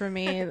thing for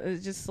me.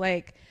 It's just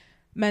like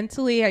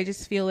mentally, I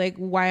just feel like,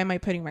 why am I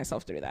putting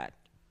myself through that?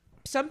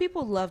 Some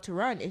people love to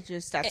run. It's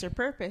just, that's their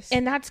purpose.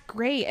 And that's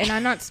great. And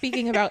I'm not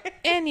speaking about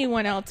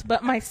anyone else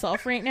but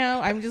myself right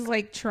now. I'm just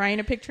like trying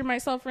to picture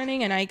myself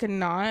running and I could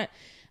not.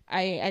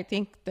 I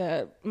think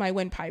my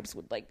windpipes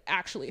would like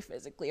actually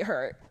physically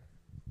hurt.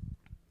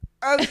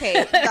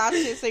 Okay,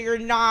 gotcha. So you're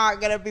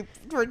not going to be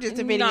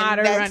participating not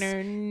in a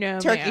runner, no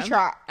turkey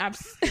trot.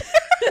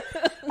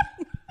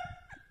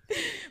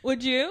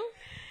 Would you?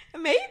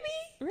 Maybe.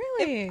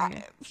 Really?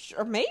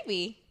 Or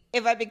maybe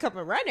if I become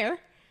a runner.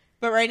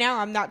 But right now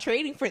I'm not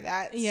training for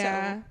that.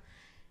 Yeah. So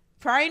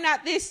probably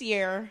not this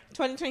year.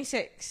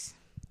 2026.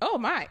 Oh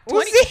my.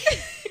 We'll see.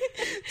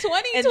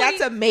 2020. And that's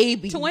a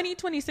maybe.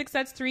 2026,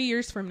 that's 3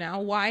 years from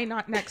now. Why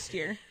not next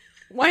year?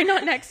 Why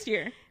not next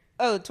year?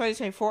 Oh,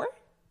 2024?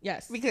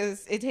 Yes.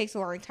 Because it takes a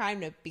long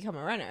time to become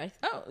a runner.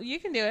 Oh, you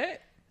can do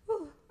it.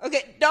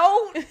 Okay,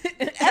 don't.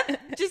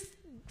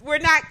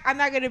 I'm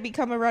not going to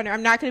become a runner.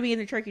 I'm not going to be in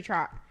the turkey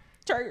trot.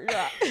 Turkey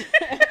trot.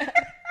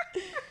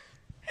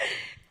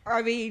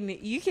 I mean,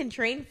 you can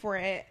train for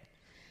it.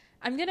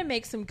 I'm going to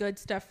make some good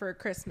stuff for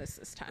Christmas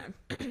this time.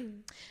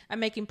 I'm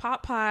making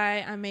pot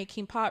pie. I'm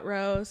making pot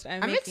roast.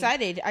 I'm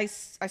excited. I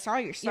saw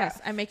your stuff.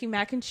 Yes, I'm making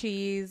mac and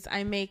cheese.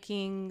 I'm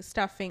making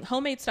stuffing,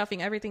 homemade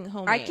stuffing, everything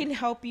homemade. I can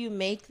help you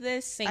make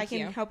this. I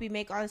can help you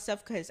make all this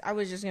stuff because I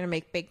was just going to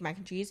make baked mac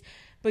and cheese.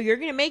 But you're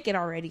going to make it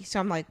already. So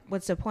I'm like,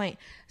 what's the point?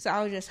 So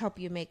I'll just help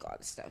you make all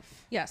the stuff.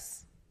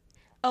 Yes.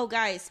 Oh,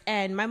 guys,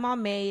 and my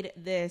mom made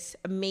this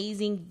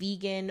amazing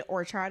vegan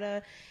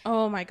horchata.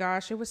 Oh, my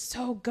gosh. It was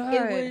so good.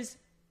 It was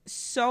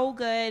so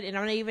good, and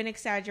I'm not even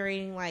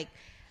exaggerating. Like,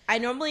 I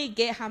normally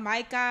get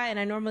Jamaica, and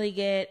I normally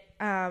get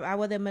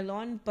agua de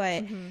melon,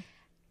 but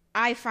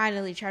I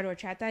finally tried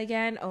horchata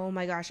again. Oh,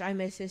 my gosh, I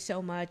miss it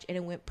so much, and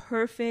it went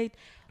perfect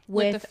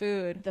with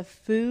the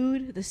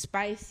food, the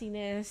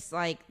spiciness,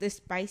 like the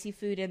spicy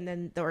food, and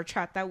then the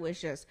horchata was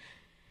just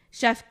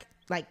chef's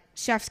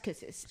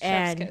kisses.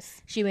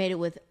 She made it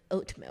with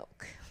oat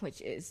milk,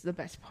 which is the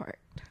best part.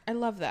 I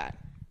love that.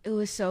 It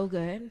was so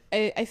good.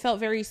 I felt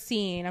very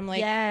seen. I'm like,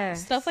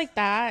 yes. Stuff like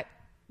that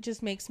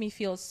just makes me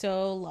feel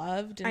so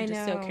loved and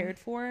just so cared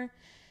for.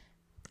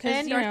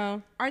 Because,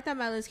 our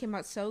tamales came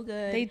out so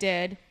good. They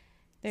did.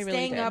 They really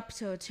did. Staying up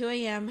till 2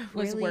 a.m.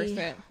 was worth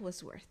it.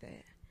 Was worth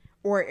it.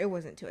 Or it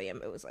wasn't 2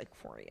 a.m. It was like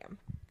 4 a.m.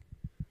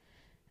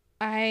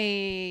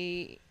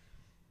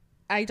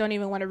 I don't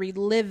even want to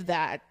relive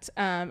that.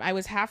 I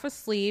was half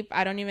asleep.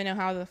 I don't even know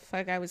how the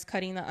fuck I was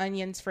cutting the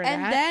onions for that.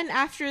 And then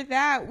after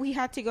that, we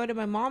had to go to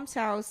my mom's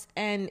house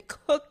and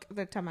cook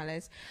the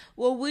tamales.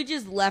 Well, we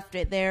just left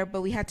it there,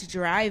 but we had to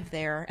drive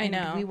there. And I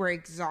know. We were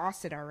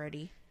exhausted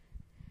already.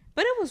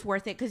 But it was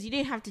worth it because you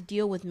didn't have to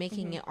deal with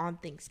making it on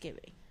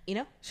Thanksgiving, you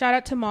know? Shout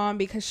out to Mom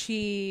because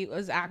she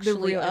was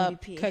actually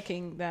up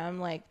cooking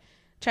them, like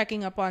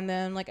checking up on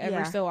them like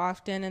ever so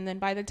often. And then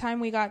by the time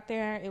we got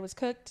there, it was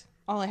cooked.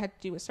 All I had to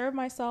do was serve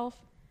myself.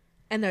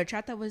 And the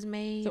horchata was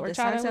made. The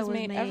horchata was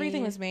made.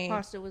 Everything was made.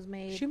 Pasta was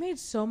made. She made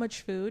so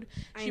much food.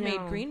 She made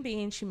green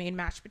beans. She made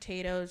mashed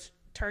potatoes,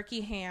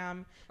 turkey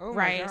ham,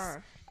 rice,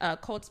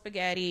 cold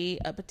spaghetti,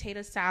 a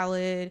potato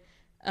salad.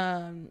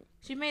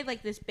 She made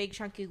like this big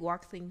chunky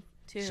guac thing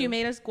too. She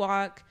made us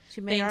guac.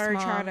 She made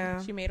Thanks, horchata.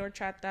 Mom. She made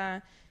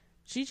horchata.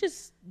 She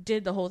just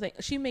did the whole thing.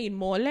 She made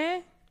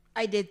mole.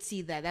 I did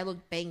see that. That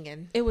looked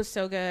banging. It was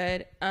so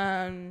good.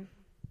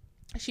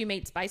 She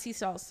made spicy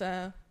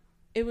salsa.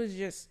 It was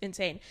just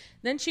insane.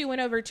 Then she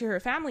went over to her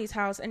family's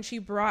house and she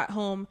brought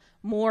home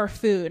more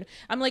food.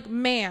 I'm like,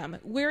 ma'am,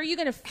 where are you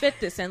going to fit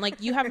this in?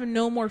 Like, you have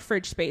no more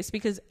fridge space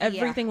because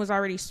everything was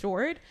already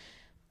stored.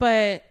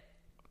 But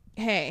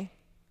hey.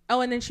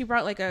 Oh, and then she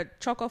brought like a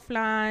choco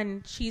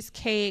flan,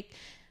 cheesecake.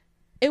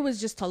 It was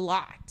just a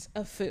lot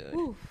of food.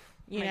 Ooh,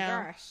 you my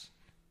know? gosh.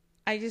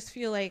 I just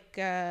feel like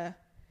I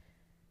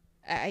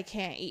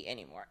can't eat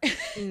anymore.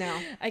 No.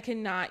 I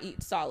cannot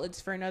eat solids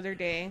for another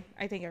day.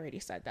 I think I already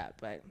said that,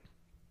 but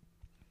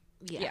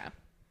yeah.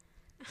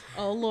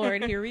 Oh,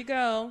 Lord, here we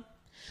go.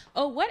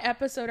 Oh, what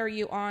episode are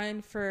you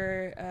on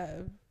for,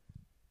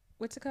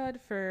 what's it called?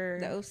 For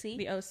The OC?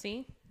 The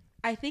OC?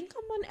 I think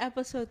I'm on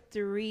episode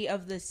 3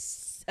 of the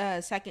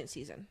second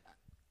season.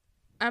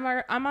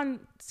 I'm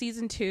on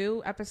season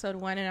 2, episode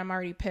 1, and I'm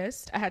already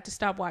pissed. I had to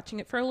stop watching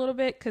it for a little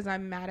bit because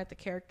I'm mad at the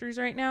characters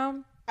right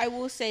now. I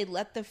will say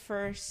let the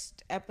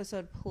first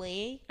episode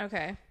play.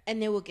 Okay.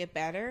 And it will get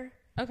better.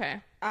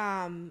 Okay.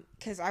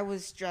 Because I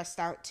was stressed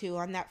out too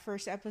on that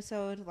first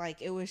episode.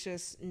 Like, it was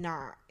just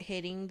not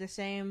hitting the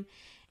same.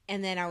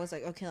 And then I was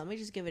like, okay, let me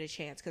just give it a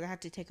chance because I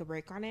had to take a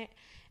break on it.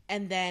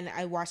 And then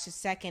I watched the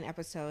second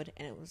episode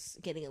and it was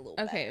getting a little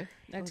better. Okay,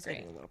 that's it was great.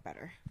 getting a little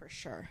better for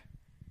sure.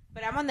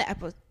 But I'm on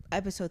the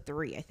episode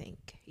 3, I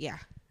think. Yeah.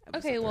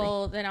 Okay,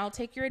 well, then I'll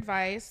take your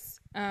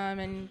advice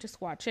and just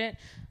watch it.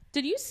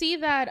 Did you see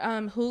that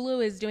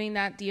Hulu is doing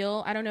that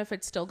deal? I don't know if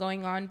it's still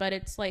going on, but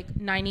it's like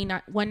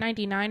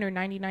 $1.99 or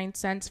 99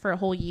 cents for a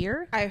whole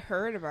year. I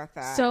heard about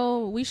that.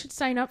 So we should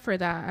sign up for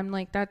that. I'm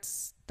like,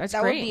 that's that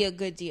great. would be a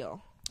good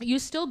deal. You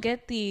still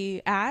get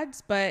the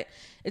ads, but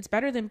it's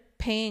better than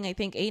paying, I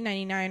think,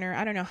 $8.99 or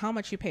I don't know how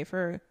much you pay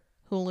for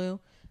Hulu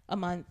a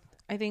month.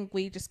 I think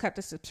we just cut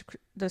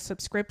the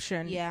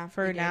subscription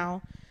for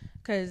now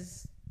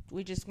because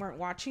we just weren't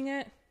watching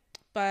it.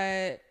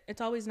 But it's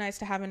always nice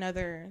to have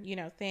another,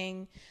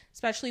 thing,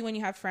 especially when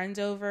you have friends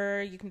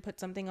over. You can put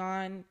something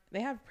on.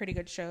 They have pretty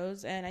good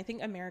shows, and I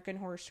think American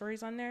Horror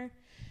Story's on there.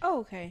 Oh,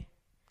 okay.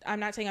 I'm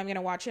not saying I'm going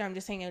to watch it. I'm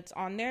just saying it's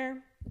on there.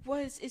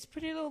 Is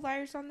Pretty Little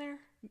Liars on there?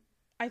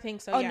 I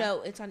think so, Oh, yeah.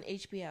 no, it's on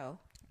HBO.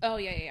 Oh,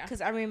 yeah.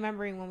 Because I'm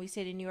remembering when we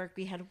stayed in New York,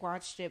 we had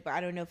watched it, but I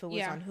don't know if it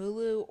was on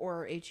Hulu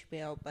or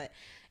HBO. But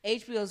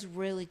HBO's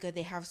really good.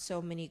 They have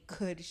so many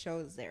good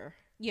shows there.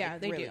 Yeah,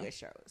 they really do. Good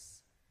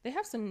shows. They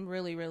have some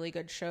really, really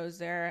good shows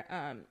there.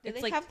 Did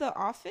they have The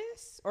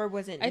Office? Or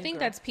was it I think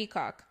that's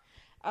Peacock.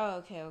 Oh,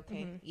 okay.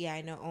 Mm-hmm. Yeah,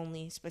 I know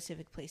only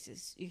specific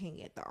places you can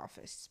get The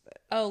Office.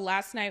 But Oh,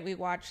 last night we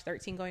watched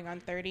 13 Going on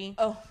 30.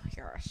 oh my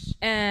gosh.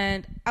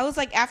 And I was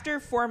like, after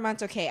 4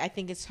 months, okay, I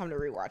think it's time to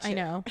rewatch it. I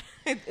know.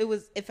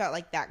 It felt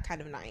like that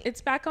kind of night.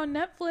 It's back on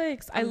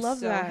Netflix. I love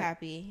so that.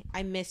 happy.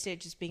 I missed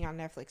it just being on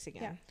Netflix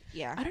again.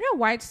 Yeah. I don't know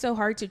why it's so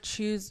hard to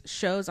choose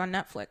shows on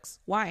Netflix.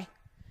 Why?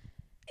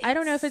 I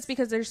don't know if it's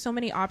because there's so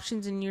many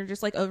options and you're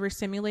just like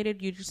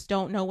overstimulated. You just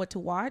don't know what to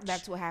watch.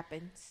 That's what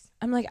happens.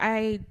 I'm like,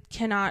 I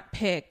cannot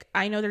pick.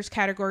 I know there's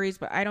categories,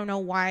 but I don't know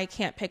why I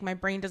can't pick. My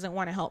brain doesn't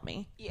want to help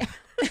me. Yeah.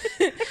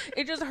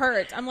 It just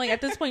hurts. I'm like, at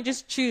this point,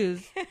 just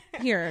choose.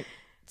 Here,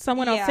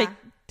 someone else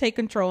take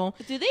control.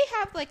 Do they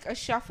have like a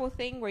shuffle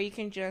thing where you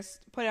can just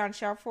put it on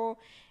shuffle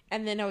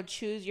and then it'll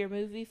choose your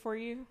movie for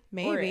you?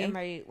 Maybe. Or am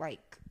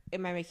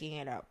I making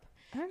it up?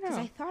 I don't Because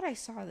know. I thought I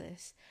saw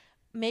this.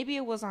 Maybe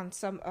it was on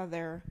some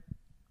other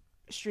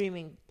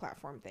streaming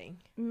platform thing.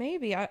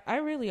 Maybe. I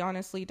really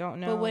honestly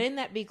don't know. But wouldn't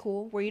that be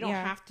cool? Where you don't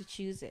Yeah. have to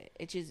choose it.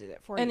 It chooses it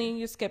for you. And then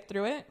you skip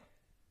through it?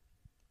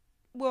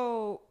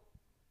 Well,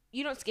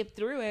 you don't skip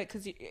through it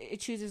because it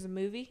chooses a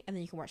movie and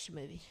then you can watch the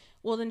movie.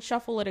 Well, then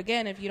shuffle it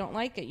again if you don't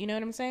like it. You know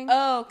what I'm saying?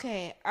 Oh,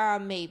 okay.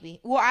 Maybe.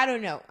 Well, I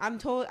don't know.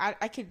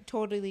 I could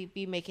totally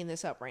be making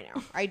this up right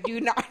now. I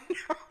do not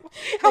know.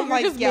 I'm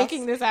like, just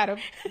making this out of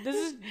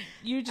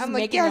you just I'm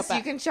like, making yes, up.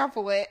 you can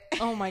shuffle it.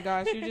 Oh my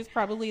gosh, you're just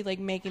probably like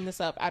making this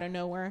up out of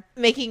nowhere.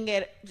 Making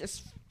it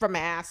just from my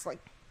ass, like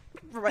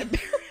from my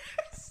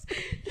parents.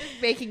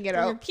 Making it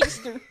up.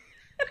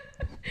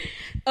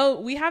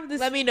 Oh, we have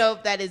this. Let me know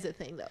if that is a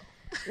thing, though.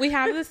 We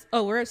have this.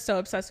 Oh, we're so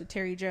obsessed with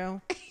Terry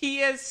Jo. He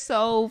is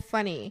so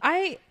funny.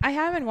 I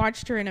haven't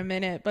watched her in a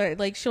minute, but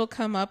like she'll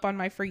come up on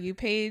my For You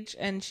page,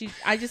 and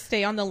I just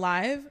stay on the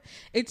live.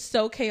 It's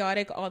so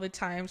chaotic all the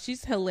time.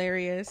 She's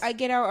hilarious. I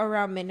get out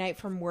around midnight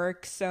from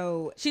work,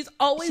 so she's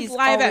always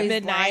live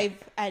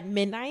at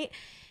midnight.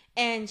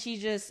 And she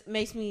just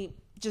makes me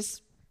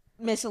just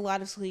miss a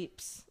lot of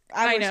sleeps.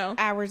 I know.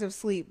 Hours of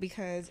sleep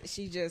because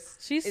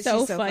she's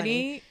so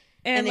funny.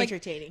 And like,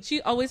 entertaining. She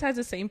always has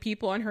the same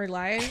people on her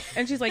live,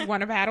 and she's like,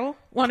 "Want a battle?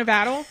 Want a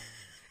battle?"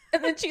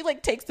 And then she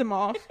like takes them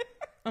off.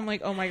 I'm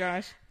like, "Oh my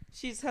gosh,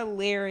 she's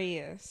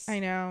hilarious." I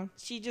know.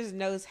 She just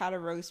knows how to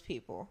roast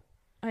people.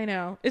 I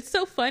know. It's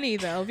so funny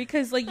though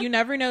because like you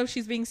never know if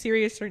she's being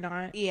serious or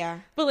not.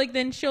 Yeah. But like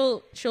then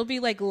she'll be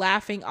like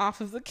laughing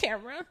off of the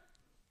camera.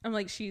 I'm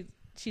like she's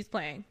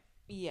playing.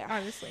 Yeah.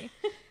 Honestly.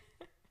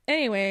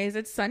 Anyways,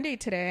 it's Sunday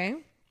today.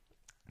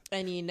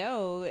 And you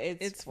know,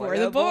 It's for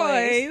the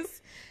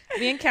boys.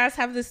 Me and Cass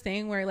have this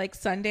thing where like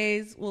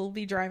Sundays we'll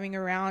be driving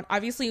around.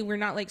 Obviously, we're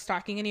not like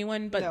stalking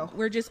anyone, but No.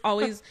 we're just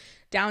always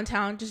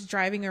downtown just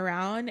driving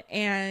around,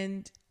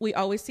 and we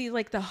always see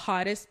like the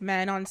hottest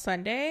men on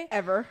Sunday.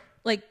 Ever.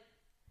 Like,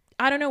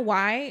 I don't know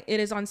why it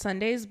is on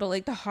Sundays, but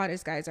like the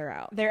hottest guys are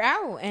out. They're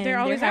out and They're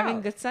always having out.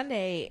 a good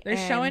Sunday. They're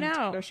and showing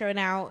out. They're showing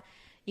out.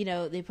 You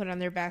know, they put on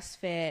their best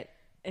fit,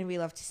 and we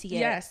love to see it.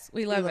 Yes,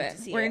 we love to it.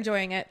 see We're it.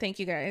 enjoying it. Thank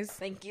you guys.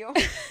 Thank you.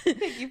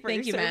 Thank you for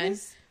Thank you, your man.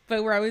 service.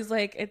 But we're always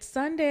like, it's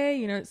Sunday.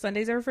 You know,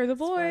 Sundays are for the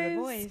boys. For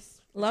the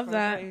boys. Love For the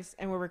that. boys.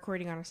 And we're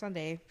recording on a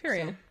Sunday.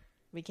 Period. So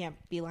we can't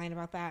be lying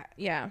about that.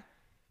 Yeah.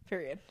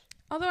 Period.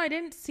 Although I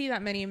didn't see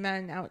that many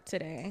men out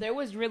today. There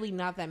was really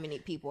not that many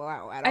people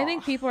out at all. I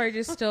think people are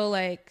just still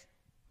like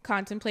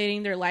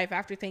contemplating their life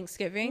after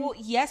Thanksgiving. Well,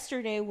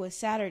 yesterday was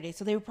Saturday,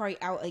 so they were probably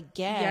out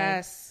again.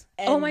 Yes.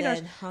 and Oh my gosh.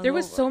 then There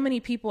was hungover. so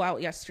many people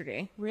out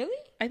yesterday. Really?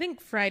 I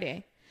think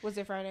Friday. Was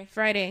it Friday?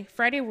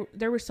 Friday,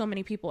 there were so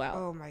many people out.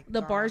 Oh my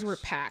The bars gosh. were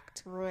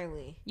packed.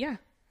 Really? Yeah.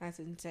 That's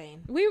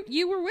insane.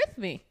 You were with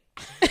me.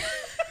 How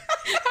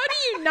do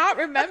you not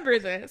remember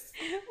this?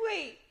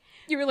 Wait.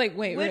 You were like,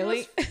 wait, When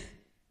really?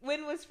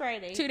 When was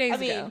Friday? 2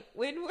 days ago.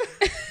 When was...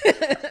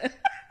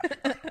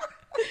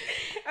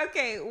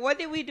 Okay, what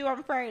did we do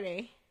on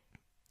Friday?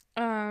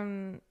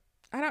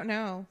 I don't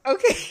know.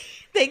 Okay,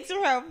 thanks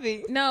for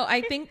helping.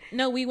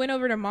 No, we went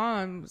over to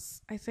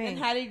Mom's, I think. And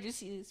how did you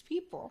see these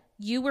people?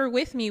 You were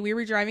with me. We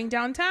were driving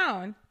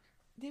downtown.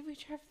 Did we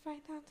try to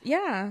find out?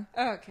 Yeah.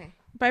 Oh, okay.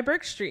 By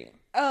Burke Street.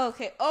 Oh,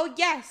 okay. Oh,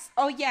 yes.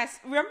 Oh, yes.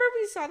 Remember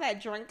we saw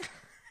that drunk...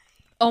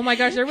 Oh my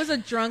gosh, there was a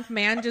drunk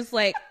man just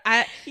like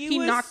he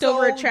was knocked so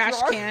over a trash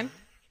drunk. can.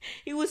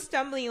 He was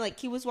stumbling, like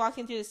he was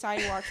walking through the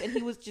sidewalks, and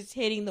he was just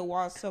hitting the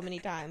walls so many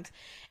times.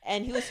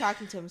 And he was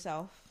talking to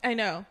himself. I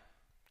know.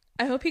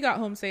 I hope he got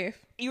home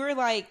safe. You were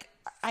like,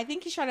 I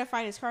think he's trying to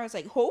find his car. I was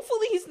like,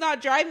 hopefully he's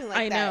not driving like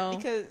I know. that.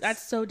 Because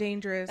That's so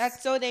dangerous.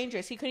 that's so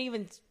dangerous. He couldn't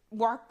even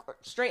walk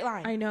straight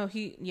line. I know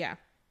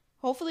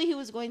Hopefully he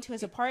was going to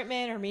his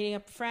apartment or meeting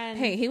up a friend.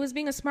 Hey, he was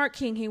being a smart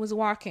king. He was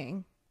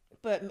walking.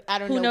 But I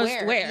don't Who know knows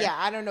where. where? Yeah,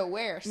 I don't know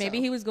where. So. Maybe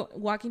he was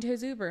walking to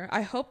his Uber.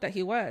 I hope that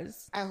he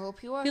was. I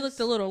hope he was. He looked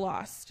a little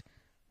lost.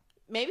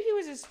 Maybe he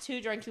was just too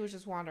drunk. He was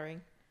just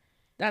wandering.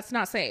 That's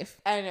not safe.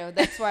 I know.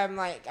 That's why I'm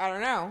like, I don't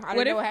know. I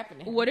don't know what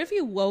happened to him. What if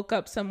he woke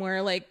up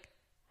somewhere like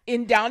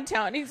in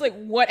downtown? And he's like,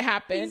 what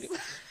happened?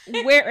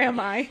 Where am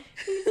I?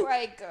 He's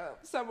like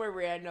somewhere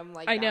random,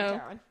 like I know.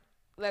 downtown.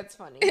 That's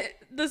funny.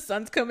 The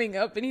sun's coming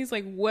up and he's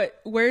like, what?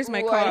 Where's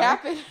my What car?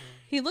 happened?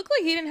 He looked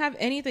like he didn't have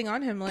anything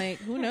on him. Like,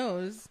 who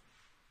knows?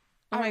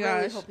 Oh my I gosh.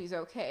 really hope he's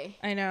okay.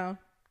 I know.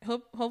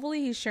 Hopefully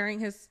he's sharing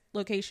his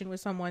location with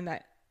someone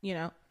that, you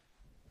know,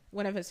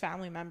 one of his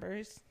family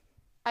members.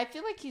 I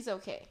feel like he's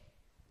okay.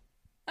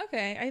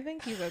 Okay, I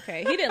think he's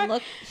okay. He didn't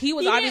look, he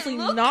was He obviously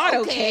didn't look not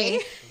okay.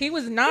 okay. He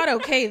was not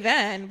okay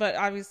then, but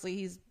obviously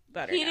he's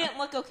better He now. didn't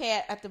look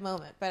okay at the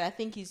moment, but I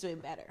think he's doing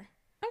better.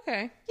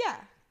 Okay. Yeah,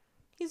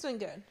 he's doing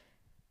good.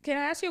 Can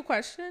I ask you a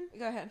question?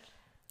 Go ahead.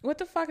 What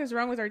the fuck is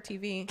wrong with our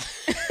TV?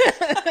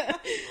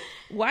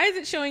 Why is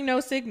it showing no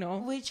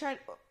signal? We tried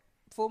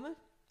full moon.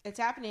 It's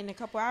happening in a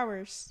couple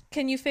hours.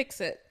 Can you fix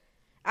it?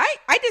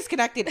 I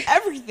disconnected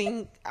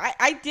everything.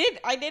 I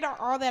did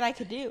all that I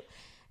could do.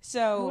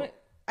 So What?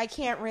 I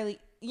can't really.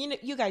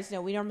 You guys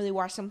know we normally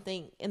watch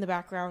something in the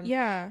background.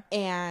 Yeah.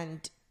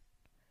 And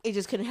it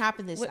just couldn't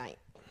happen this What- night.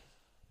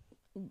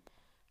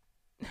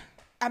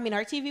 I mean,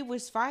 our TV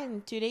was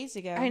fine 2 days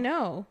ago. I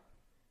know.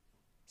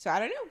 So I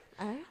don't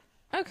know.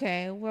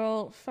 Okay,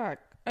 well, fuck.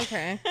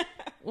 Okay.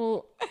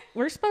 Well,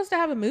 we're supposed to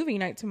have a movie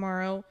night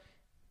tomorrow.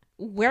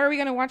 Where are we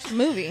going to watch the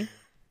movie?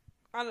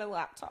 On the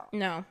laptop.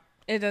 No,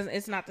 it doesn't.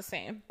 It's not the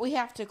same. We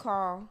have to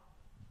call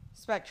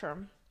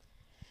Spectrum.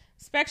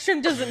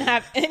 Spectrum doesn't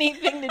have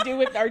anything to do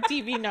with our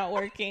TV not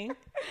working.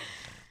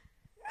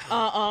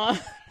 I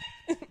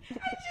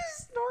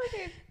just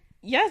snorted.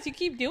 Yes, you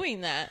keep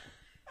doing that.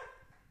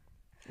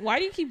 Why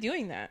do you keep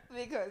doing that?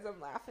 Because I'm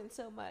laughing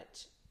so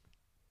much.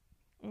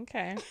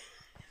 Okay.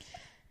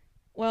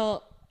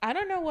 Well, I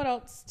don't know what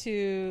else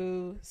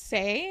to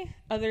say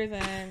other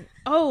than,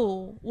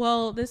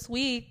 this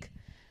week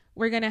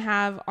we're going to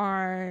have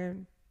our...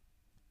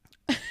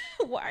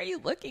 Why are you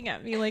looking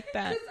at me like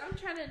that? Because I'm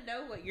trying to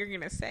know what you're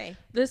going to say.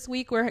 This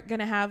week we're going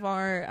to have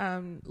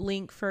our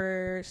link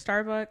for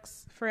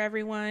Starbucks for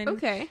everyone.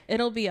 Okay.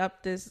 It'll be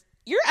up this...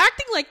 You're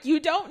acting like you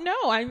don't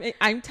know.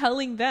 I'm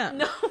telling them.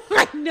 No,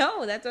 I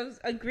know. That's what I was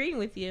agreeing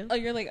with you. Oh,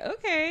 you're like,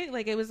 okay.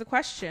 Like, it was a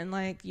question.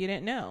 Like, you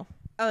didn't know.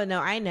 Oh, no,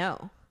 I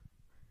know.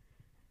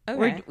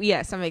 Okay.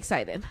 Yes, I'm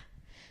excited.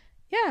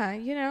 Yeah,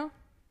 you know,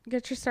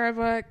 get your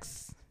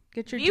Starbucks,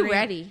 get your Be drink.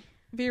 ready.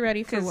 Be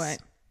ready for 'Cause- what?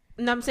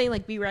 No, I'm saying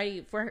like be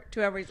ready for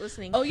whoever's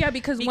listening. Oh yeah,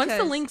 because once the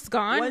Because link's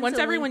gone, once once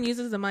the everyone link-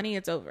 uses the money,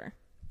 it's over.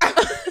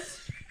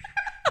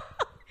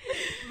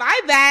 My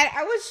bad.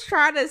 I was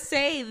trying to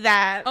say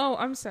that. Oh,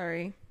 I'm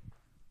sorry.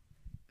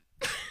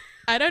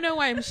 I don't know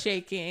why I'm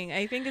shaking.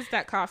 I think it's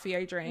that coffee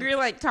I drank. You're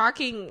like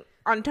talking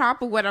on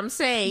top of what I'm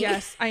saying.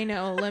 Yes, I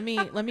know. Let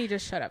me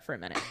just shut up for a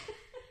minute.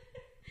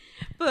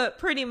 But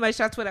pretty much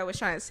that's what I was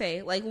trying to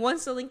say. Like,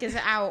 once the link is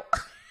out.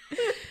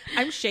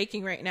 I'm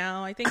shaking right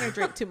now. I think I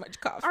drank too much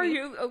coffee. Are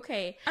you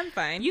okay? I'm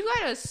fine. You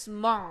got a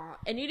small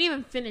and you didn't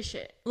even finish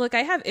it. Look,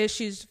 I have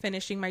issues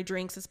finishing my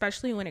drinks,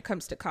 especially when it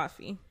comes to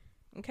coffee.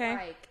 Okay?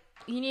 Like,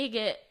 you need to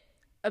get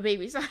a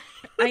baby size.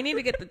 I need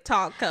to get the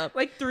tall cup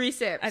Like 3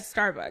 sips. at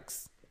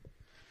Starbucks.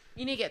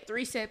 You need to get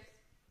 3 sips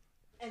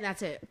and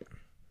that's it.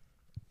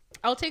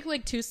 I'll take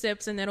like 2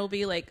 sips and then it'll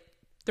be like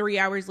 3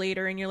 hours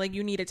later and you're like,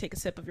 you need to take a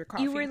sip of your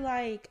coffee. You were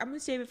like, I'm gonna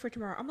save it for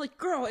tomorrow. I'm like,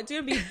 girl, it's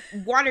gonna be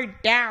watered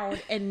down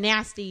and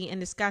nasty and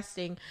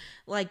disgusting.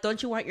 Like,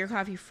 don't you want your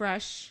coffee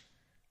fresh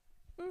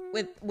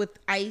with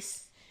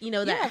ice? You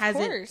know, that Yeah, of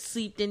hasn't course.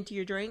 seeped into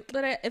your drink.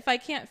 But if I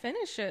can't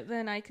finish it,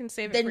 then I can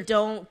save it Then for...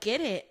 don't get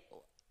it.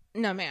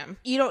 No, ma'am.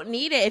 You don't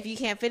need it if you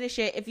can't finish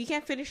it. If you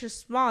can't finish a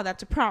small,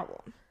 that's a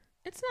problem.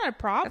 It's not a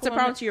problem. That's a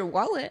problem to your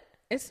wallet.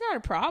 It's not a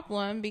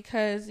problem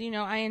because, you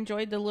know, I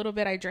enjoyed the little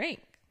bit I drank.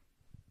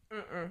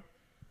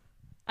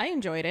 I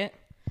enjoyed it.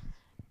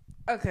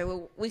 Okay,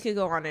 well, we could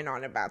go on and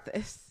on about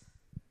this.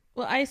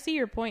 Well, I see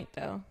your point,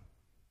 though.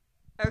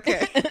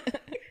 Okay.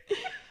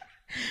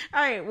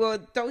 All right, well,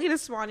 don't get a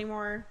small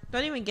anymore.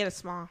 Don't even get a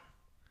small.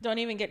 Don't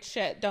even get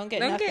shit. Don't get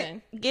Don't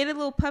nothing. get a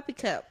little puppy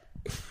cup.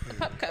 A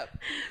pup cup.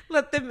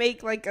 Let them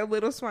make like a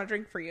little small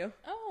drink for you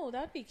Oh,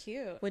 that'd be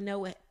cute. with no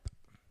whip,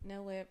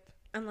 No whip.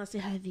 unless you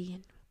have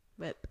vegan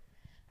whip.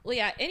 Well,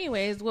 yeah,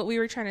 anyways, what we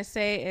were trying to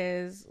say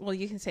is, well,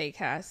 you can say,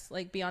 Cass,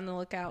 like, be on the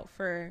lookout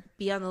for...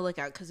 Be on the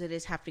lookout because it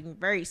is happening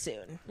very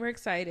soon. We're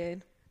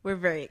excited. We're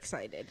very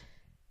excited.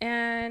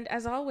 And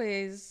as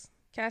always,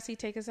 Cassie,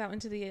 take us out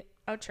into the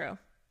outro.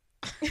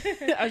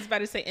 I was about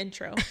to say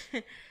intro.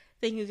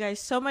 Thank you guys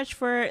so much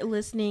for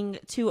listening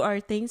to our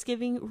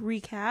Thanksgiving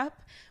recap.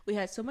 We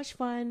had so much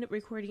fun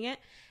recording it.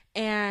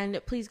 And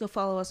please go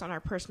follow us on our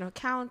personal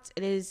accounts.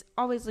 It is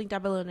always linked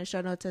down below in the show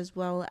notes, as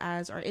well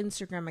as our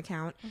Instagram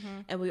account.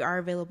 And we are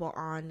available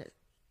on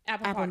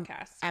Apple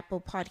Podcasts.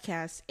 Apple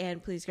Podcasts.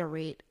 And please go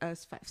rate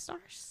us 5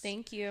 stars.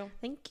 Thank you.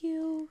 Thank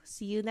you.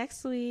 See you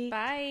next week.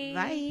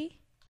 Bye.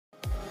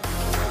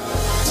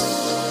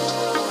 Bye.